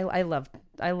 But I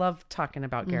love talking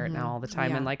about Garrett now all the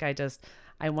time. And like,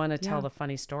 I want to tell the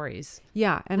funny stories.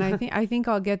 Yeah. And I think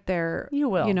I'll get there, you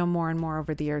will, more and more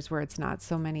over the years, where it's not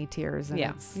so many tears, and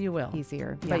it's you will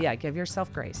easier. But give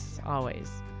yourself grace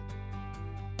always.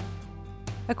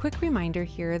 A quick reminder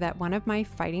here that one of my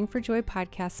Fighting for Joy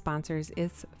podcast sponsors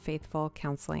is Faithful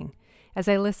Counseling. As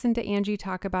I listen to Angie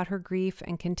talk about her grief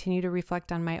and continue to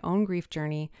reflect on my own grief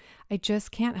journey, I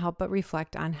just can't help but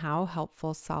reflect on how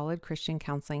helpful solid Christian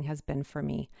counseling has been for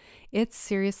me. It's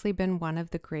seriously been one of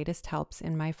the greatest helps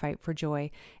in my fight for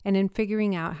joy and in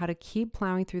figuring out how to keep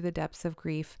plowing through the depths of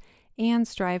grief and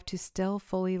strive to still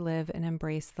fully live and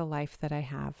embrace the life that I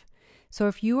have. So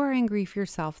if you are in grief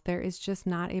yourself, there is just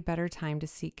not a better time to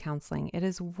seek counseling. It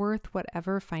is worth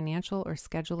whatever financial or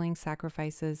scheduling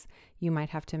sacrifices you might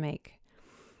have to make.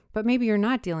 But maybe you're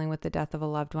not dealing with the death of a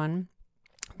loved one,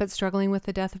 but struggling with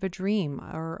the death of a dream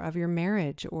or of your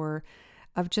marriage or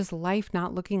of just life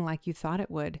not looking like you thought it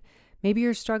would. Maybe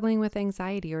you're struggling with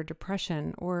anxiety or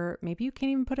depression, or maybe you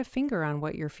can't even put a finger on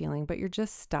what you're feeling, but you're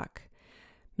just stuck.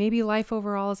 Maybe life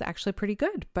overall is actually pretty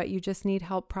good, but you just need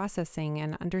help processing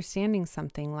and understanding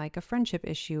something like a friendship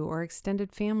issue or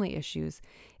extended family issues.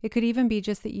 It could even be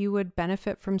just that you would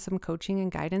benefit from some coaching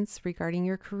and guidance regarding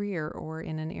your career or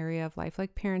in an area of life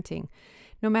like parenting.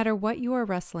 No matter what you are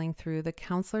wrestling through, the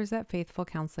counselors at Faithful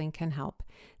Counseling can help.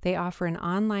 They offer an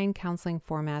online counseling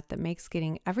format that makes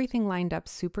getting everything lined up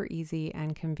super easy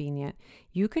and convenient.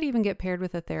 You could even get paired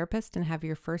with a therapist and have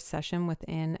your first session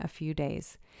within a few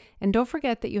days. And don't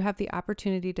forget that you have the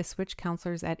opportunity to switch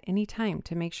counselors at any time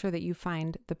to make sure that you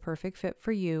find the perfect fit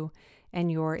for you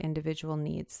and your individual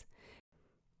needs.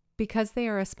 Because they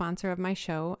are a sponsor of my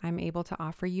show, I'm able to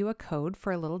offer you a code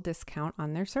for a little discount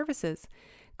on their services.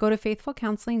 Go to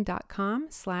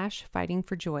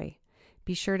faithfulcounseling.com/fightingforjoy.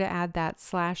 Be sure to add that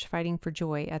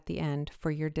 /fightingforjoy at the end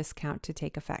for your discount to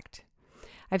take effect.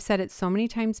 I've said it so many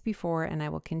times before, and I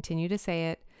will continue to say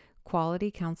it.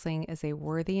 Quality counseling is a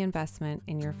worthy investment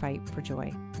in your fight for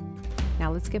joy.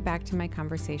 Now let's get back to my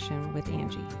conversation with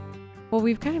Angie. Well,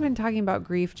 we've kind of been talking about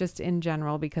grief just in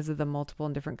general because of the multiple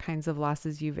and different kinds of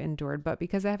losses you've endured. But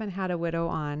because I haven't had a widow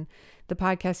on the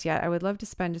podcast yet, I would love to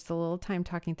spend just a little time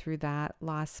talking through that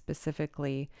loss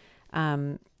specifically.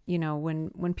 When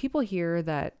people hear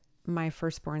that my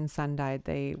firstborn son died,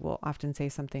 they will often say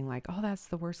something like, oh, that's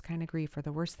the worst kind of grief, or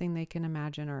the worst thing they can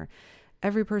imagine, or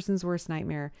every person's worst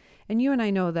nightmare. And you and I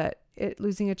know that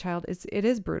losing a child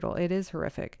is brutal. It is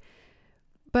horrific.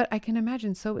 But I can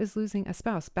imagine so is losing a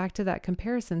spouse. Back to that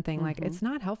comparison thing, like it's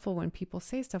not helpful when people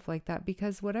say stuff like that,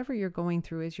 because whatever you're going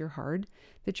through is your hard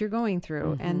that you're going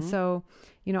through. And so,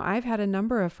 I've had a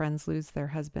number of friends lose their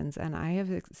husbands, and I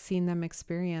have seen them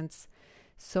experience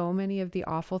so many of the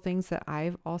awful things that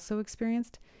I've also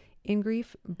experienced in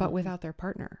grief, but without their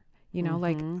partner.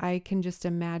 Like I can just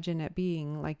imagine it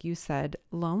being, like you said,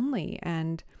 lonely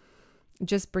and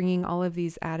just bringing all of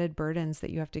these added burdens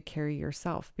that you have to carry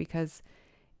yourself, because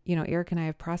Eric and I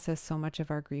have processed so much of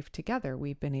our grief together.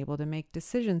 We've been able to make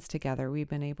decisions together. We've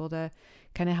been able to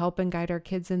kind of help and guide our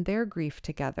kids in their grief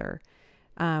together.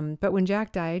 But when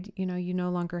Jack died, you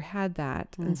no longer had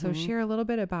that. And so share a little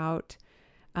bit about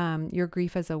your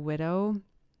grief as a widow,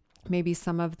 maybe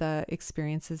some of the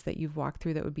experiences that you've walked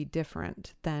through that would be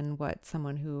different than what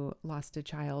someone who lost a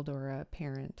child or a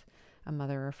parent, a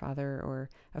mother or father or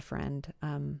a friend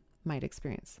might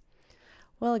experience.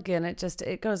 Well, again,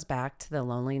 it goes back to the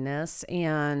loneliness,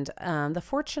 and the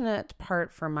fortunate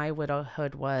part for my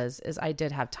widowhood is I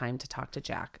did have time to talk to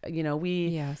Jack.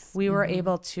 We were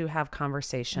able to have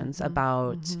conversations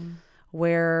about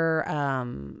where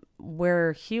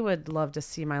he would love to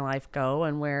see my life go,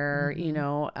 and where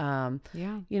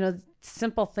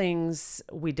simple things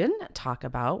we didn't talk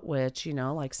about, which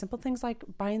like simple things like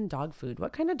buying dog food.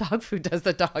 What kind of dog food does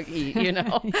the dog eat?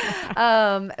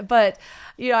 But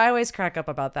I always crack up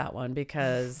about that one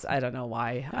because I don't know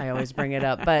why I always bring it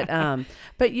up, but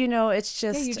it's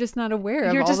just you're just not aware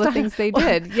of all the things they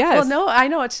did. Yes. Well, no, I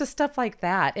know, it's just stuff like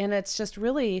that, and it's just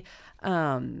really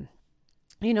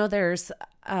there's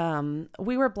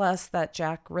we were blessed that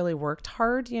Jack really worked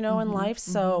hard, in life.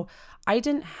 So I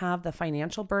didn't have the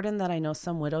financial burden that I know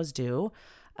some widows do.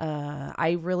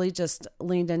 I really just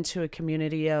leaned into a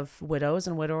community of widows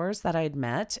and widowers that I'd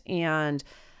met, and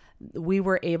we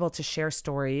were able to share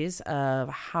stories of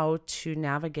how to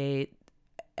navigate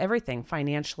everything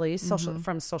financially,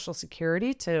 from Social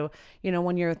Security to,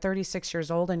 when you're 36 years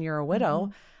old and you're a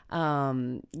widow,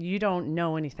 you don't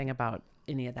know anything about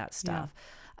any of that stuff.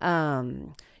 Yeah.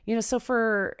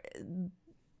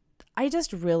 I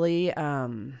just really,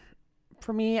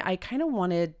 for me, I kind of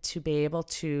wanted to be able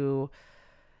to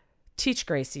teach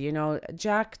Gracie.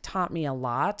 Jack taught me a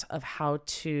lot of how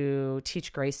to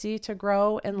teach Gracie to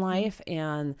grow in life,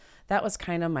 and that was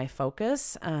kind of my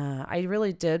focus. I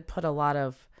really did put a lot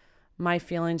of my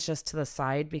feelings just to the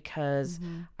side, because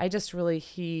I just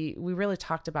we really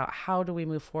talked about how do we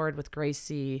move forward with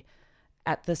Gracie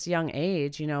at this young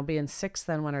age, being 6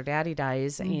 then when her daddy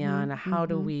dies, and how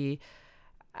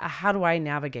do I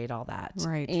navigate all that?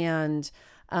 Right. And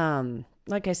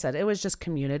like I said, it was just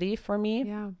community for me.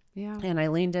 Yeah. Yeah. And I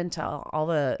leaned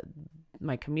into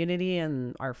my community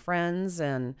and our friends,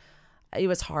 and it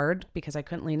was hard because I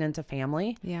couldn't lean into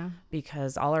family. Yeah.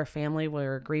 Because all our family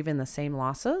were grieving the same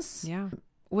losses. Yeah.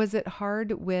 Was it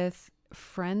hard with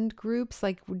friend groups?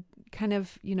 Like kind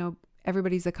of,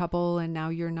 everybody's a couple and now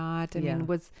you're not. I mean,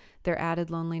 was there added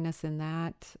loneliness in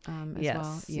that as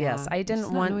well? Yeah. Yes. I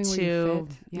didn't want to.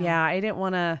 Yeah. I didn't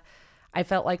want to. I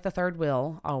felt like the third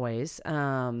wheel always.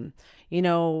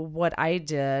 What I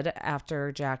did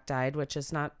after Jack died, which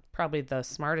is not probably the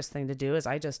smartest thing to do, is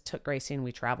I just took Gracie and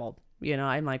we traveled.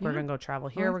 I'm like, we're going to go travel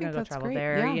here. We're going to go travel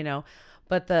there,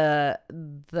 But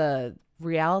the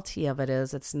reality of it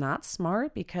is it's not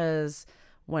smart, because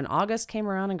when August came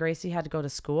around and Gracie had to go to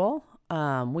school,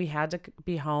 we had to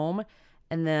be home.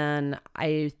 And then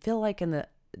I feel like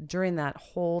during that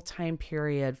whole time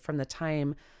period from the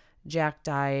time Jack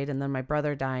died and then my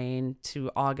brother dying to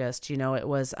August, it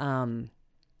was,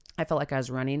 I felt like I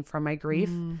was running from my grief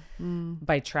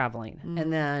by traveling.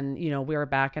 And then, we were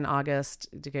back in August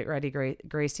to get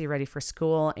Gracie ready for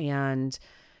school. And,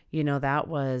 that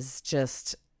was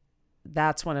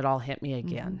that's when it all hit me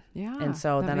again. Yeah. And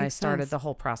so then I started the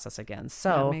whole process again. So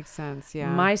that makes sense. Yeah.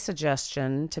 My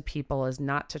suggestion to people is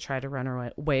not to try to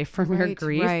run away from your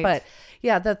grief. Right. But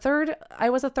yeah, I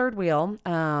was a third wheel.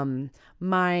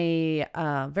 My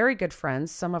very good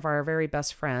friends, some of our very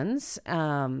best friends,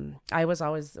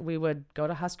 we would go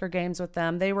to Husker games with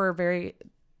them. They were very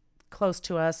close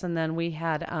to us. And then we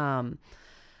had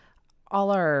all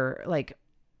our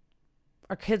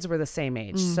kids were the same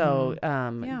age. So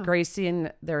Gracie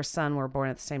and their son were born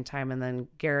at the same time, and then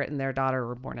Garrett and their daughter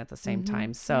were born at the same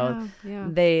time. So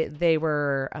they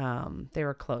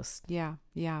were close. Yeah.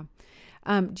 Yeah.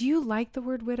 Do you like the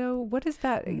word widow? What is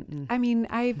that? I mean,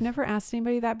 I've never asked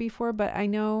anybody that before, but I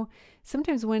know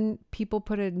sometimes when people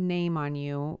put a name on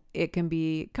you, it can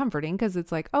be comforting because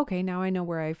it's like, okay, now I know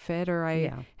where I fit, or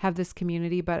I have this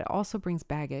community, but it also brings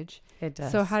baggage. It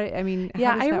does. So I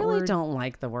really don't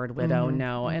like the word widow.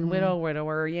 No. And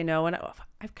widower, and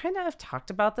I've kind of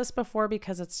talked about this before,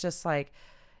 because it's just like,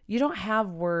 you don't have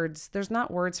words. There's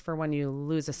not words for when you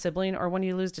lose a sibling or when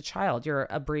you lose a child. You're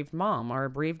a bereaved mom or a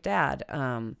bereaved dad.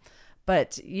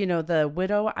 But the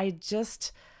widow, I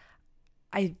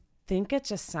think it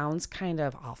just sounds kind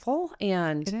of awful.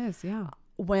 And it is, yeah.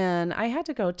 When I had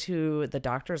to go to the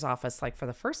doctor's office, for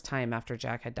the first time after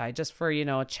Jack had died, just for,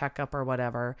 a checkup or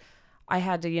whatever, I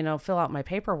had to, fill out my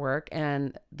paperwork,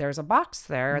 and there's a box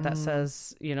there that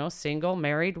says, single,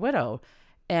 married, widow.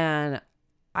 And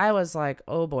I was like,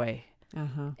 oh boy.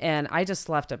 And I just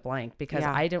left it blank because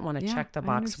I didn't want to check the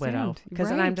box widow, because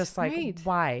then I'm just like,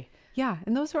 why? Yeah.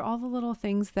 And those are all the little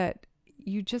things that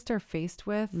you just are faced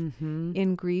with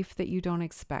in grief that you don't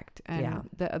expect. And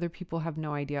that other people have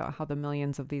no idea how the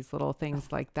millions of these little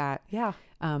things like that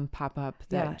pop up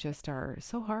that just are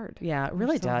so hard. Yeah, it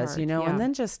really does, and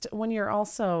then just when you're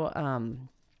also,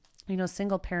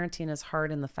 single parenting is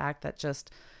hard in the fact that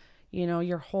just,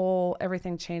 your whole,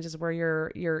 everything changes, where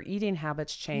your eating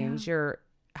habits change.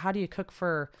 How do you cook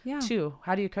for two?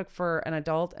 How do you cook for an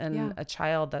adult and a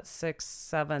child that's 6,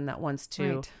 7 that wants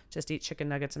to just eat chicken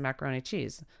nuggets and macaroni and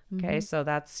cheese? Okay. So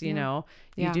that's, you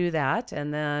do that.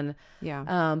 And then,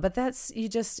 but that's,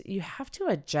 you have to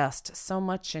adjust so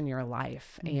much in your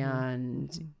life.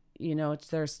 And,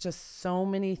 there's just so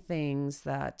many things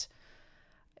that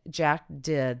Jack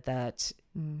did that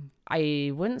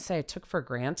I wouldn't say I took for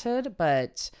granted,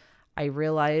 but I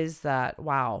realized that,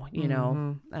 wow,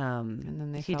 and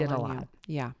then he did a lot.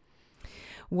 Yeah.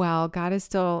 Well, God is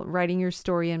still writing your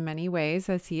story in many ways,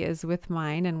 as he is with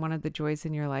mine. And one of the joys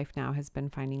in your life now has been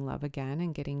finding love again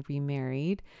and getting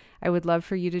remarried. I would love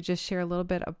for you to just share a little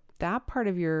bit of that part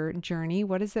of your journey.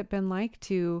 What has it been like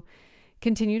to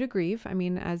continue to grieve? I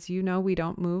mean, as you know, we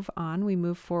don't move on, we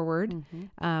move forward.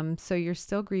 So you're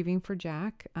still grieving for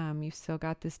Jack. You've still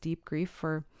got this deep grief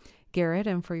for Garrett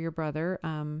and for your brother.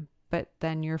 But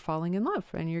then you're falling in love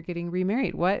and you're getting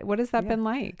remarried. What has that been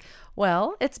like?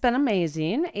 Well, it's been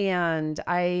amazing. And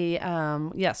I,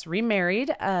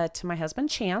 remarried to my husband,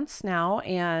 Chance, now.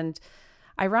 And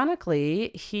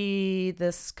ironically,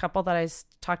 this couple that I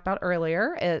talked about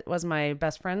earlier, it was my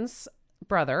best friend's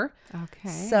brother. Okay.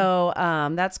 So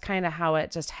that's kind of how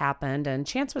it just happened. And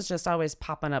Chance was just always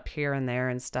popping up here and there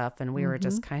and stuff. And we were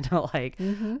just kind of like,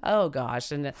 oh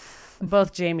gosh. And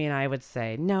both Jamie and I would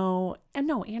say, no,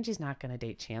 Angie's not going to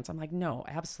date Chance. I'm like, no,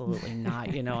 absolutely not,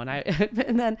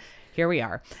 and then here we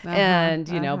are. And,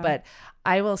 but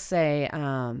I will say,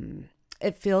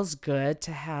 it feels good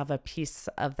to have a piece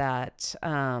of that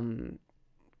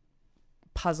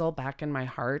puzzle back in my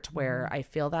heart where I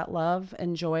feel that love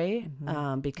and joy,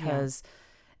 because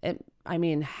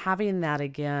having that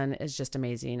again is just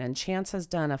amazing. And Chance has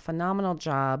done a phenomenal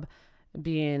job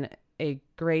being a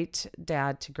great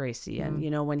dad to Gracie.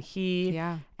 And, when he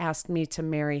asked me to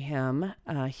marry him,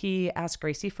 he asked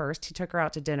Gracie first. He took her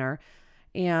out to dinner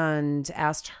and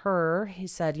asked her, he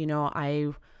said,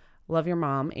 I love your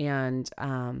mom, and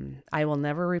I will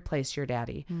never replace your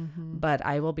daddy, but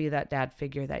I will be that dad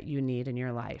figure that you need in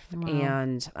your life. Wow.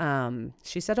 And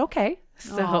she said, okay.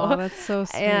 So that's so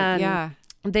sweet.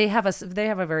 And they have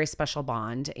a very special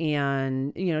bond.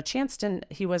 And, Chance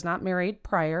he was not married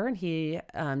prior, and he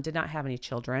did not have any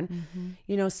children,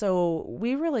 so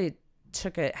we really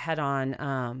took it head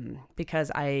on, because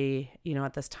I,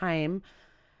 at this time,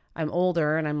 I'm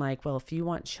older, and I'm like, well, if you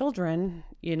want children,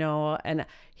 and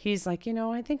he's like,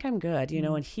 I think I'm good,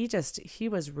 and he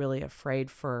was really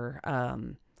afraid for,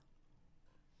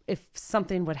 if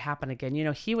something would happen again,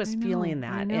 he was feeling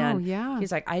that. And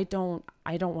he's like, I don't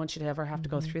want you to ever have to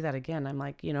go through that again. I'm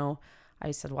like,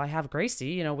 I said, well, I have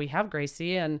Gracie, we have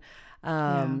Gracie, and,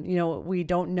 we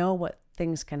don't know what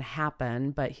things can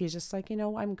happen, but he's just like,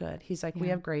 I'm good. He's like, we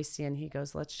have Gracie, and he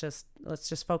goes, let's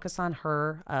just focus on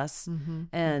her, us.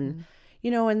 And,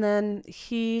 and then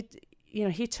he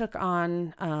took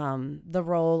on, the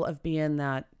role of being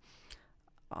that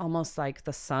almost like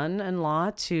the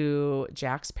son-in-law to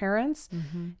Jack's parents.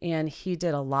 And he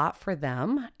did a lot for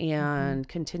them and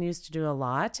continues to do a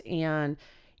lot. And,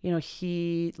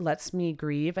 he lets me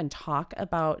grieve and talk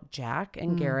about Jack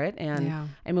and Garrett.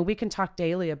 And we can talk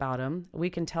daily about him.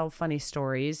 We can tell funny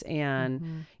stories,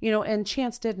 and, and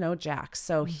Chance did know Jack.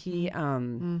 So he,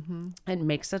 it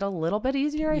makes it a little bit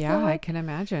easier. I feel like. I can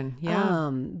imagine.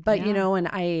 But, and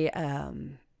I,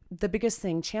 the biggest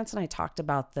thing, Chance and I talked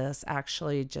about this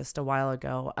actually just a while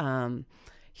ago.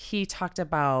 He talked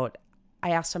about,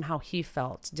 I asked him how he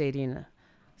felt dating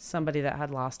somebody that had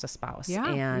lost a spouse.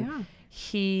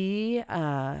 He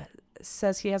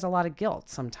says he has a lot of guilt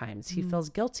sometimes. He feels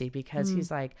guilty because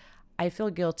he's like, I feel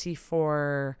guilty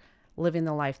for living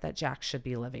the life that Jack should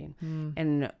be living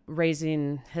and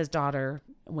raising his daughter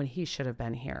when he should have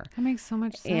been here. That makes so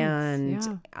much sense.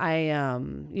 And I,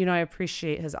 I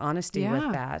appreciate his honesty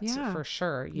with that for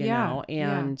sure, you know,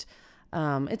 and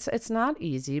it's not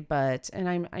easy, but,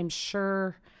 and I'm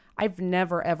sure I've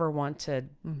never, ever wanted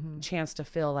Chance to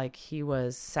feel like he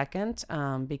was second,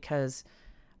 because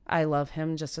I love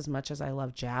him just as much as I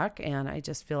love Jack. And I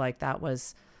just feel like that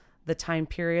was the time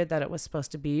period that it was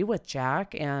supposed to be with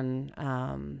Jack. And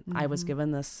I was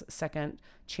given this second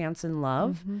chance in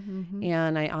love.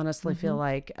 And I honestly feel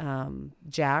like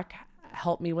Jack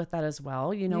helped me with that as well.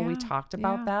 We talked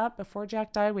about that before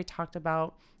Jack died. We talked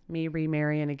about me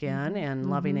remarrying again and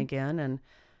loving again. And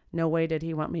no way did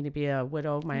he want me to be a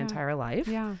widow my entire life.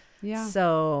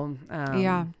 So,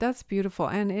 that's beautiful.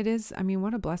 And it is,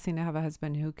 what a blessing to have a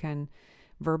husband who can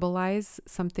verbalize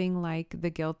something like the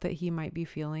guilt that he might be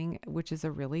feeling, which is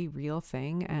a really real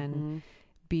thing, and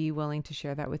be willing to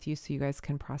share that with you so you guys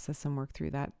can process and work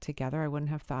through that together. I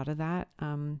wouldn't have thought of that,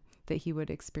 that he would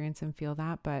experience and feel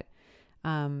that, but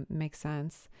makes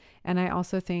sense. And I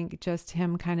also think just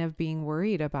him kind of being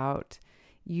worried about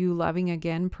you loving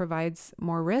again provides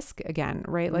more risk again,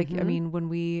 right? Like,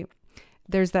 when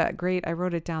there's that great, I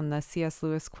wrote it down, the C.S.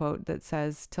 Lewis quote that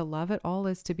says, to love at all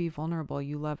is to be vulnerable.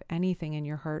 You love anything and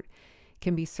your heart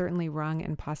can be certainly wrung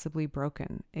and possibly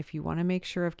broken. If you want to make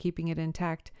sure of keeping it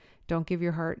intact, don't give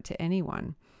your heart to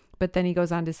anyone. But then he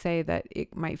goes on to say that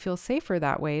it might feel safer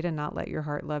that way to not let your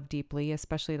heart love deeply,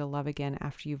 especially to love again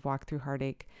after you've walked through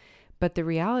heartache. But the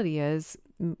reality is,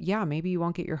 maybe you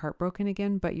won't get your heart broken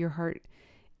again, but your heart,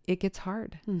 it gets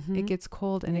hard. It gets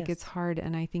cold and it gets hard.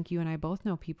 And I think you and I both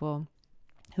know people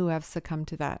who have succumbed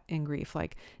to that in grief,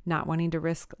 like not wanting to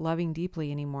risk loving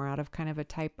deeply anymore out of kind of a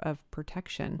type of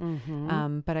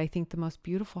protection. But I think the most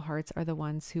beautiful hearts are the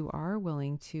ones who are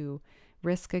willing to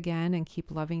risk again and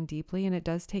keep loving deeply. And it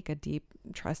does take a deep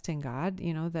trust in God,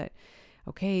 that,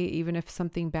 okay, even if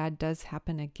something bad does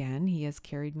happen again, he has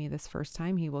carried me this first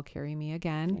time, he will carry me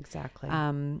again. Exactly.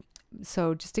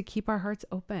 So just to keep our hearts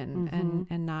open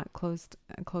and not closed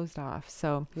off.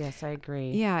 So yes, I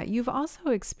agree. Yeah. You've also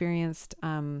experienced,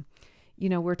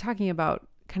 we're talking about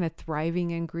kind of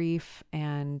thriving in grief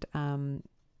and,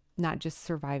 not just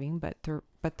surviving, but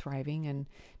thriving and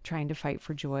trying to fight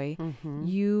for joy.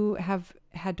 You have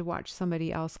had to watch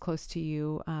somebody else close to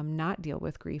you, not deal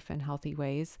with grief in healthy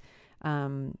ways,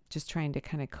 just trying to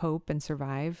kind of cope and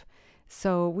survive.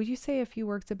 So would you say a few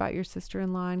words about your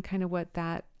sister-in-law and kind of what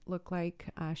that look like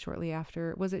shortly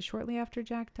after? Was it shortly after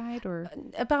Jack died, or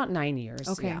about 9 years?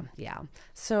 Okay. Yeah.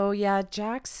 So yeah,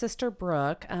 Jack's sister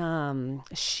Brooke,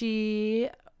 she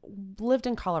lived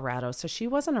in Colorado, so she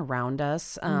wasn't around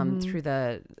us through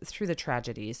the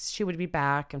tragedies. She would be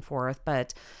back and forth,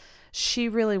 but she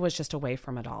really was just away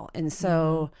from it all, and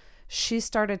so she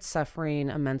started suffering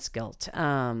immense guilt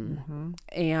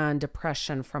and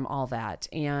depression from all that.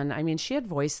 And I mean, she had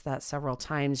voiced that several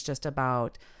times, just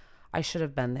about, I should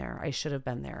have been there. I should have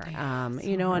been there.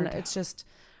 You know, and it's just,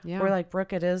 we're like,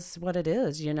 Brooke, it is what it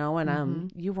is, you know, and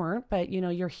you weren't, but you know,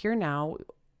 you're here now.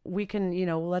 We can, you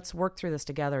know, let's work through this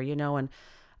together, you know, and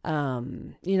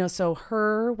you know, so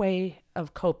her way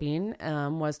of coping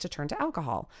was to turn to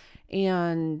alcohol.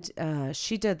 And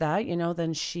she did that, you know,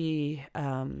 then she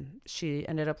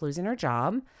ended up losing her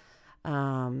job.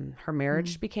 Her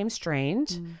marriage became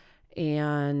strained,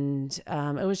 and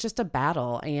it was just a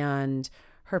battle. And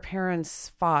her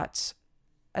parents fought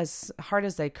as hard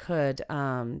as they could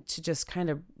to just kind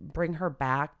of bring her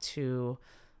back to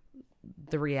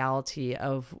the reality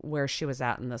of where she was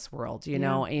at in this world, you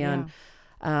know, and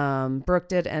Brooke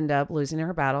did end up losing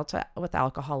her battle with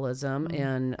alcoholism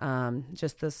in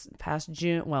just this past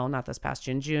June. Well, not this past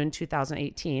June, June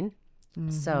 2018.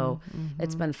 So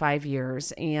it's been 5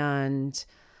 years, and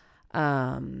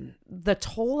the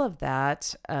toll of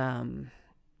that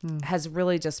has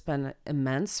really just been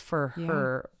immense for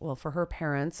her. Well, for her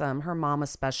parents, her mom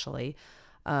especially.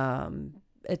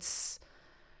 It's,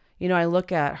 you know, I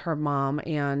look at her mom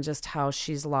and just how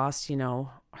she's lost, you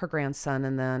know, her grandson,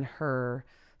 and then her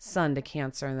son to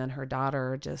cancer, and then her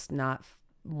daughter just not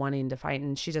wanting to fight.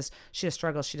 And she just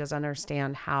struggles. She doesn't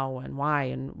understand how and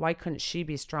why couldn't she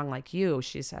be strong like you?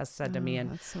 She has said to me,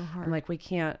 and that's so hard. I'm like, we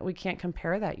can't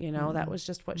compare that, you know, that was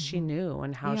just what she knew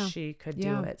and how she could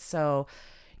do it. So,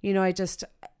 you know,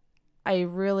 I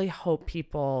really hope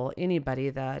people,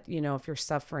 anybody that, you know, if you're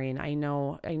suffering, I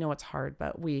know it's hard,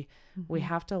 but we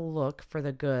have to look for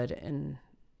the good in,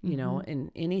 you know,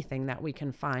 in anything that we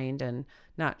can find, and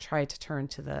not try to turn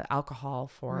to the alcohol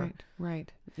for,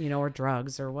 right. you know, or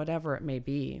drugs or whatever it may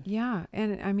be. Yeah.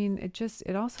 And I mean,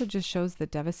 it also just shows the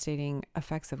devastating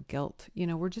effects of guilt. You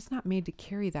know, we're just not made to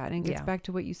carry that. And it gets back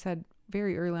to what you said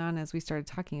very early on, as we started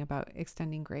talking about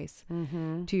extending grace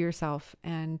to yourself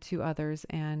and to others.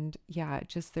 And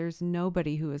just, there's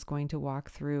nobody who is going to walk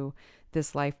through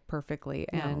this life perfectly.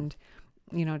 No. And,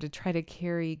 you know, to try to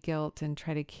carry guilt and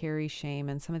try to carry shame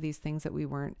and some of these things that we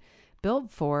weren't built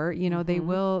for, you know, they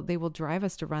will drive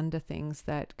us to run to things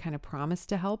that kind of promise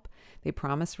to help. They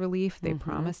promise relief. They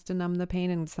promise to numb the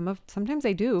pain. And sometimes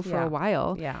they do for a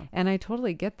while. Yeah. And I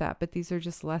totally get that. But these are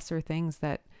just lesser things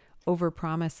that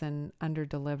overpromise and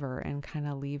underdeliver, and kind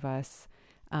of leave us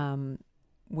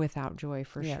without joy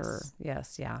for sure.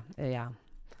 Yes. Yeah.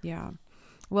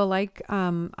 Well, like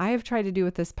I have tried to do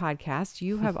with this podcast,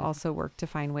 you have also worked to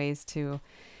find ways to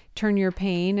turn your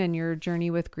pain and your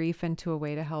journey with grief into a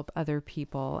way to help other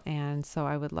people. And so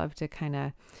I would love to kind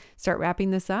of start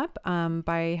wrapping this up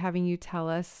by having you tell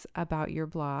us about your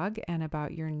blog and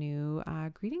about your new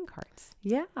greeting cards.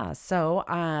 Yeah. So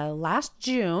last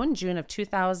June of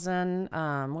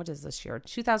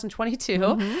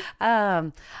 2022,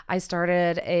 I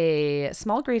started a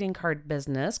small greeting card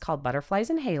business called Butterflies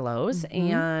and Halos.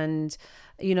 And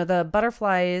you know, the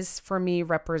butterflies for me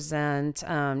represent,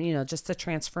 you know, just the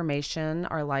transformation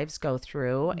our lives go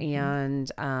through.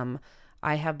 And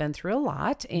I have been through a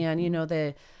lot, and, you know,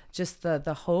 the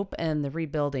hope and the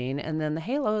rebuilding. And then the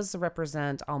halos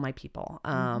represent all my people,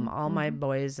 all my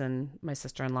boys and my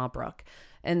sister-in-law, Brooke.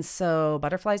 And so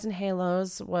Butterflies and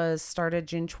Halos was started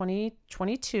June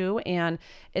 2022, and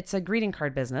it's a greeting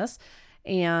card business.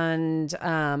 And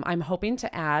I'm hoping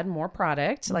to add more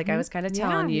product, like I was kind of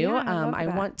telling you. I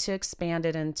want to expand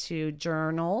it into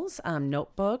journals,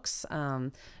 notebooks,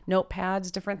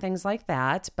 notepads, different things like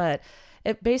that. But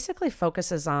it basically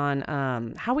focuses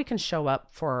on how we can show up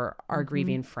for our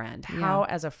grieving friend. How,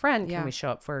 as a friend, can we show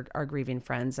up for our grieving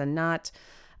friends, and not,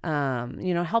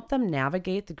 you know, help them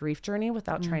navigate the grief journey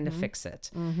without trying to fix it.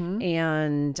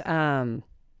 And,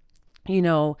 you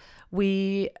know,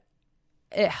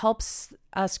 it helps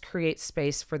us create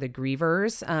space for the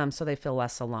grievers, so they feel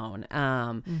less alone.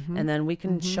 And then we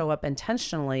can show up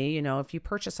intentionally. You know, if you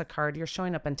purchase a card, you're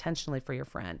showing up intentionally for your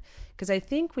friend. Because I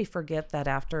think we forget that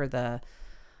after the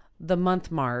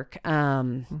month mark,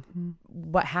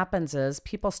 what happens is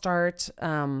people start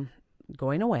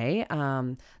going away.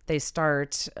 They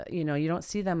start, you know, you don't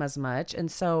see them as much. And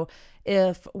so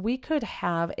if we could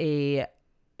have a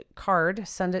card,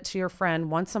 send it to your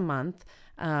friend once a month,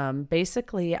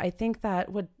 basically, I think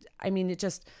that would, I mean,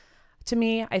 to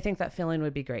me, I think that feeling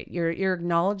would be great. You're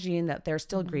acknowledging that they're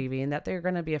still grieving, that they're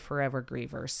going to be a forever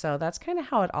griever. So that's kind of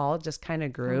how it all just kind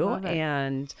of grew.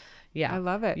 And yeah, I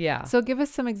love it. Yeah. So give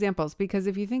us some examples, because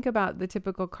if you think about the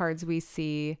typical cards we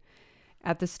see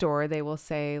at the store, they will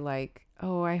say like,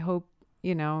 oh, I hope,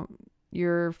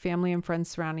 your family and friends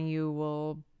surrounding you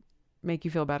will make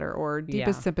you feel better, or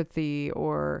deepest sympathy,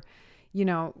 or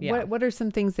what are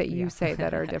some things that you say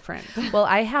that are different? Well,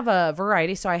 I have a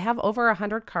variety. So I have over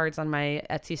 100 cards on my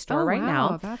Etsy store right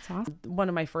now. That's awesome. One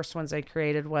of my first ones I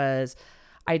created was,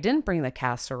 I didn't bring the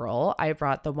casserole. I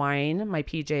brought the wine, my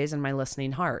PJs, and my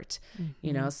listening heart.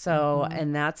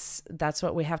 And that's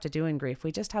what we have to do in grief.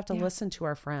 We just have to listen to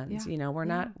our friends. We're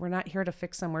not here to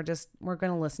fix them. We're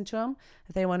going to listen to them.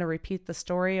 If they want to repeat the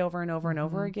story over and over and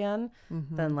over again,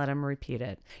 then let them repeat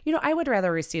it. I would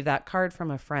rather receive that card from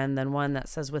a friend than one that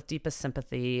says, with deepest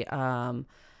sympathy,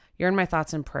 you're in my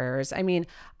thoughts and prayers. I mean,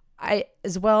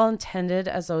 as well intended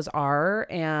as those are,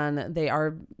 and they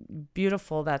are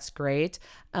beautiful, that's great.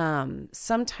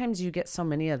 Sometimes you get so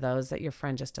many of those that your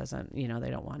friend just doesn't, they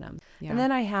don't want them. And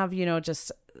then I have,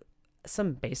 just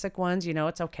some basic ones,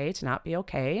 it's okay to not be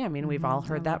okay. I mean, we've all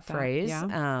heard that phrase.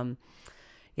 I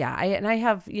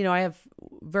have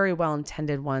very well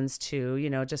intended ones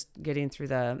too, just getting through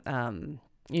the,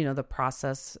 the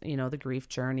process, the grief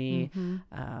journey.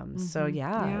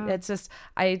 It's just,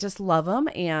 I just love them,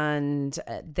 and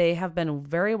they have been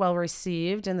very well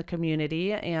received in the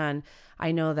community. And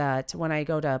I know that when I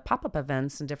go to pop-up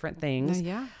events and different things,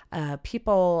 they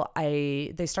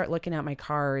start looking at my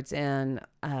cards, and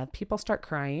people start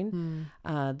crying.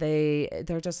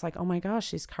 They're just like, oh my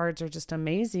gosh, these cards are just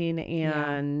amazing.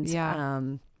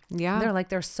 And they're like,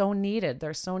 they're so needed.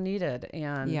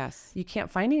 And you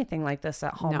can't find anything like this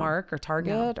at Hallmark or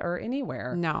Target or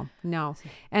anywhere. No.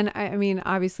 And I mean,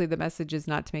 obviously the message is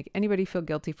not to make anybody feel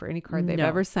guilty for any card they've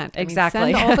ever sent.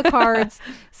 Exactly. Send all the cards.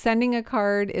 Sending a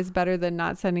card is better than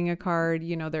not sending a card.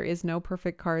 There is no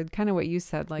perfect card, kind of what you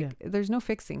said, there's no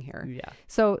fixing here.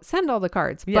 So send all the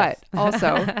cards, but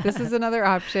also this is another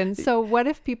option. So what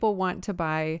if people want to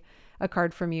buy a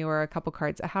card from you or a couple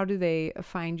cards? How do they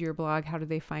find your blog? How do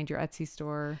they find your Etsy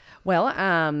store? Well,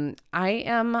 I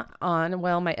am on,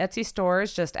 my Etsy store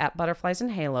is just at Butterflies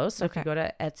and Halos. So if you go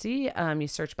to Etsy, you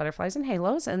search Butterflies and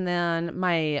Halos. And then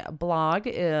my blog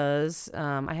is,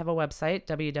 I have a website,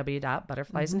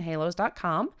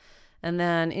 www.butterfliesandhalos.com. And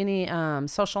then any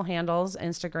social handles,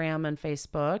 Instagram and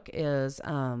Facebook is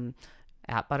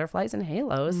at Butterflies and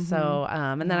Halos. So,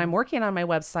 and then I'm working on my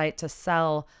website to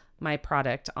sell my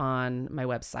product on my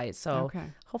website. So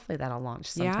hopefully that'll launch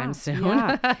sometime soon.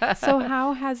 So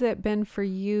how has it been for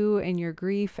you in your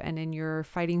grief and in your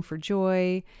fighting for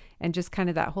joy, and just kind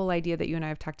of that whole idea that you and I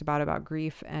have talked about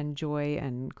grief and joy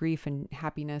and grief and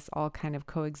happiness all kind of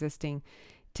coexisting,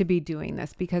 to be doing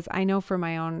this? Because I know for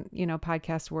my own,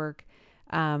 podcast work,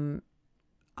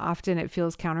 often it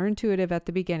feels counterintuitive at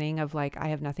the beginning of like, I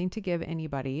have nothing to give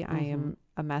anybody. I am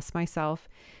a mess myself.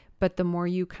 But the more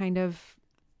you kind of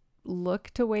look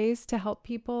to ways to help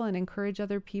people and encourage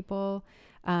other people,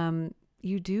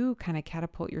 you do kind of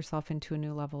catapult yourself into a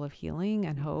new level of healing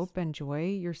and hope and joy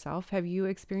yourself. Have you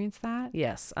experienced that?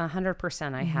 Yes,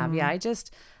 100% I have. Yeah,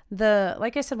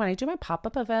 like I said, when I do my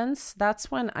pop-up events,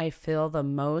 that's when I feel the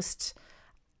most,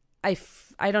 I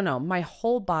don't know, my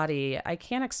whole body, I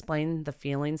can't explain the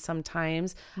feeling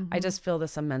sometimes. I just feel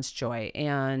this immense joy.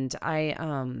 And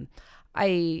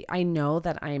I know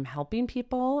that I'm helping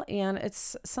people, and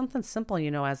it's something simple,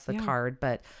 as the card,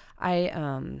 but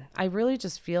I really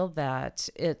just feel that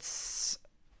it's,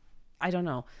 I don't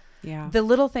know. Yeah. The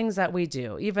little things that we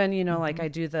do, even, like I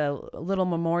do the little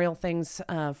memorial things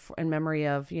in memory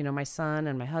of, my son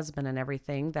and my husband and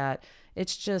everything, that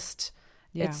it's just,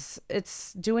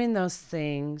 it's doing those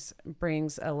things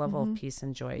brings a level of peace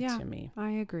and joy to me.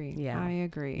 I agree. Yeah. I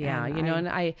agree. Yeah.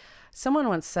 And someone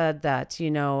once said that,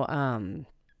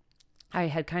 I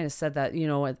had kind of said that,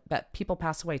 that people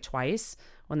pass away twice,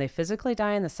 when they physically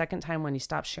die, and the second time when you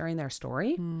stop sharing their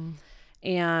story.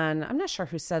 And I'm not sure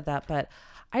who said that, but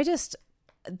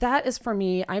that is for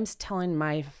me, I'm telling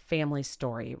my family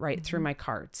story right through my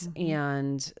cards.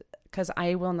 And because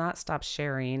I will not stop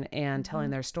sharing and telling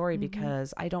their story,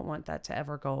 because I don't want that to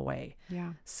ever go away.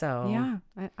 Yeah. So yeah,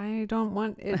 I don't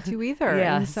want it to either.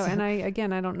 Yes. And I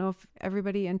don't know if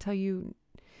everybody, until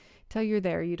you're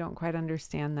there, you don't quite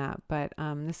understand that. But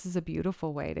this is a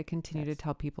beautiful way to continue to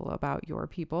tell people about your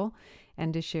people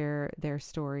and to share their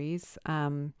stories.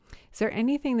 Is there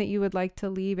anything that you would like to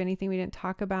leave, anything we didn't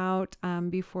talk about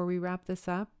before we wrap this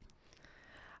up?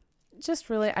 Just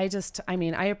really, I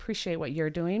appreciate what you're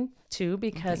doing too,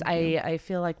 because I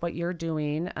feel like what you're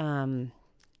doing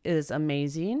is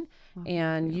amazing,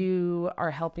 and you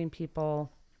are helping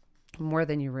people more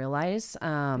than you realize.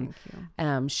 Thank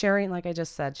you. Sharing, like I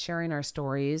just said, sharing our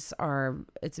stories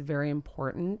it's very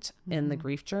important in the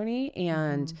grief journey.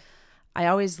 And I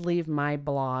always leave my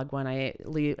blog when I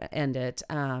end it.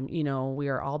 We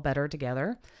are all better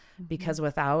together, because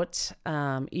without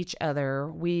each other,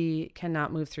 we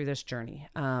cannot move through this journey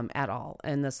at all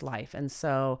in this life. And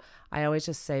so I always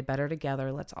just say, better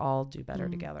together. Let's all do better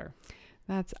together.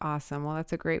 That's awesome. Well,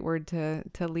 that's a great word to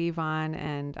leave on.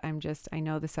 And I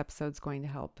know this episode's going to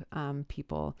help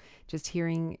people. Just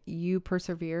hearing you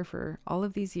persevere for all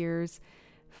of these years,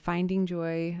 finding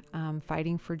joy,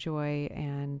 fighting for joy,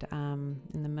 and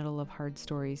in the middle of hard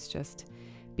stories, just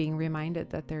being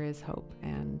reminded that there is hope.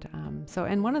 And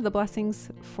and one of the blessings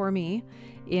for me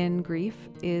in grief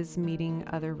is meeting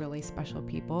other really special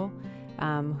people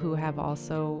who have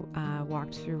also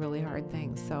walked through really hard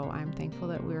things. So I'm thankful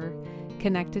that we're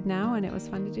connected now, and it was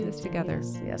fun to do this together.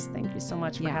 Yes. Thank you so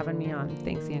much for having me on.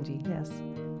 Thanks, Angie. Yes.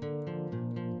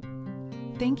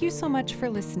 Thank you so much for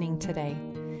listening today.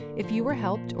 If you were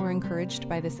helped or encouraged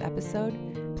by this episode,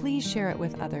 please share it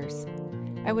with others.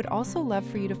 I would also love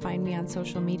for you to find me on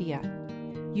social media.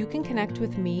 You can connect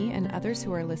with me and others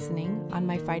who are listening on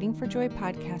my Fighting for Joy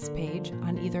podcast page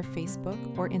on either Facebook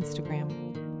or Instagram.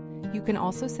 You can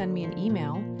also send me an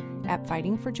email at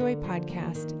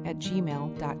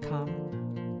fightingforjoypodcast@gmail.com.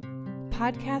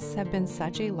 Podcasts have been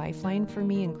such a lifeline for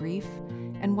me in grief,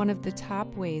 and one of the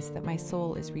top ways that my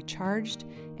soul is recharged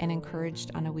and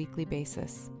encouraged on a weekly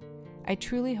basis. I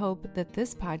truly hope that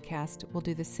this podcast will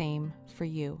do the same for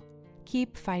you.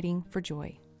 Keep fighting for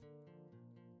joy.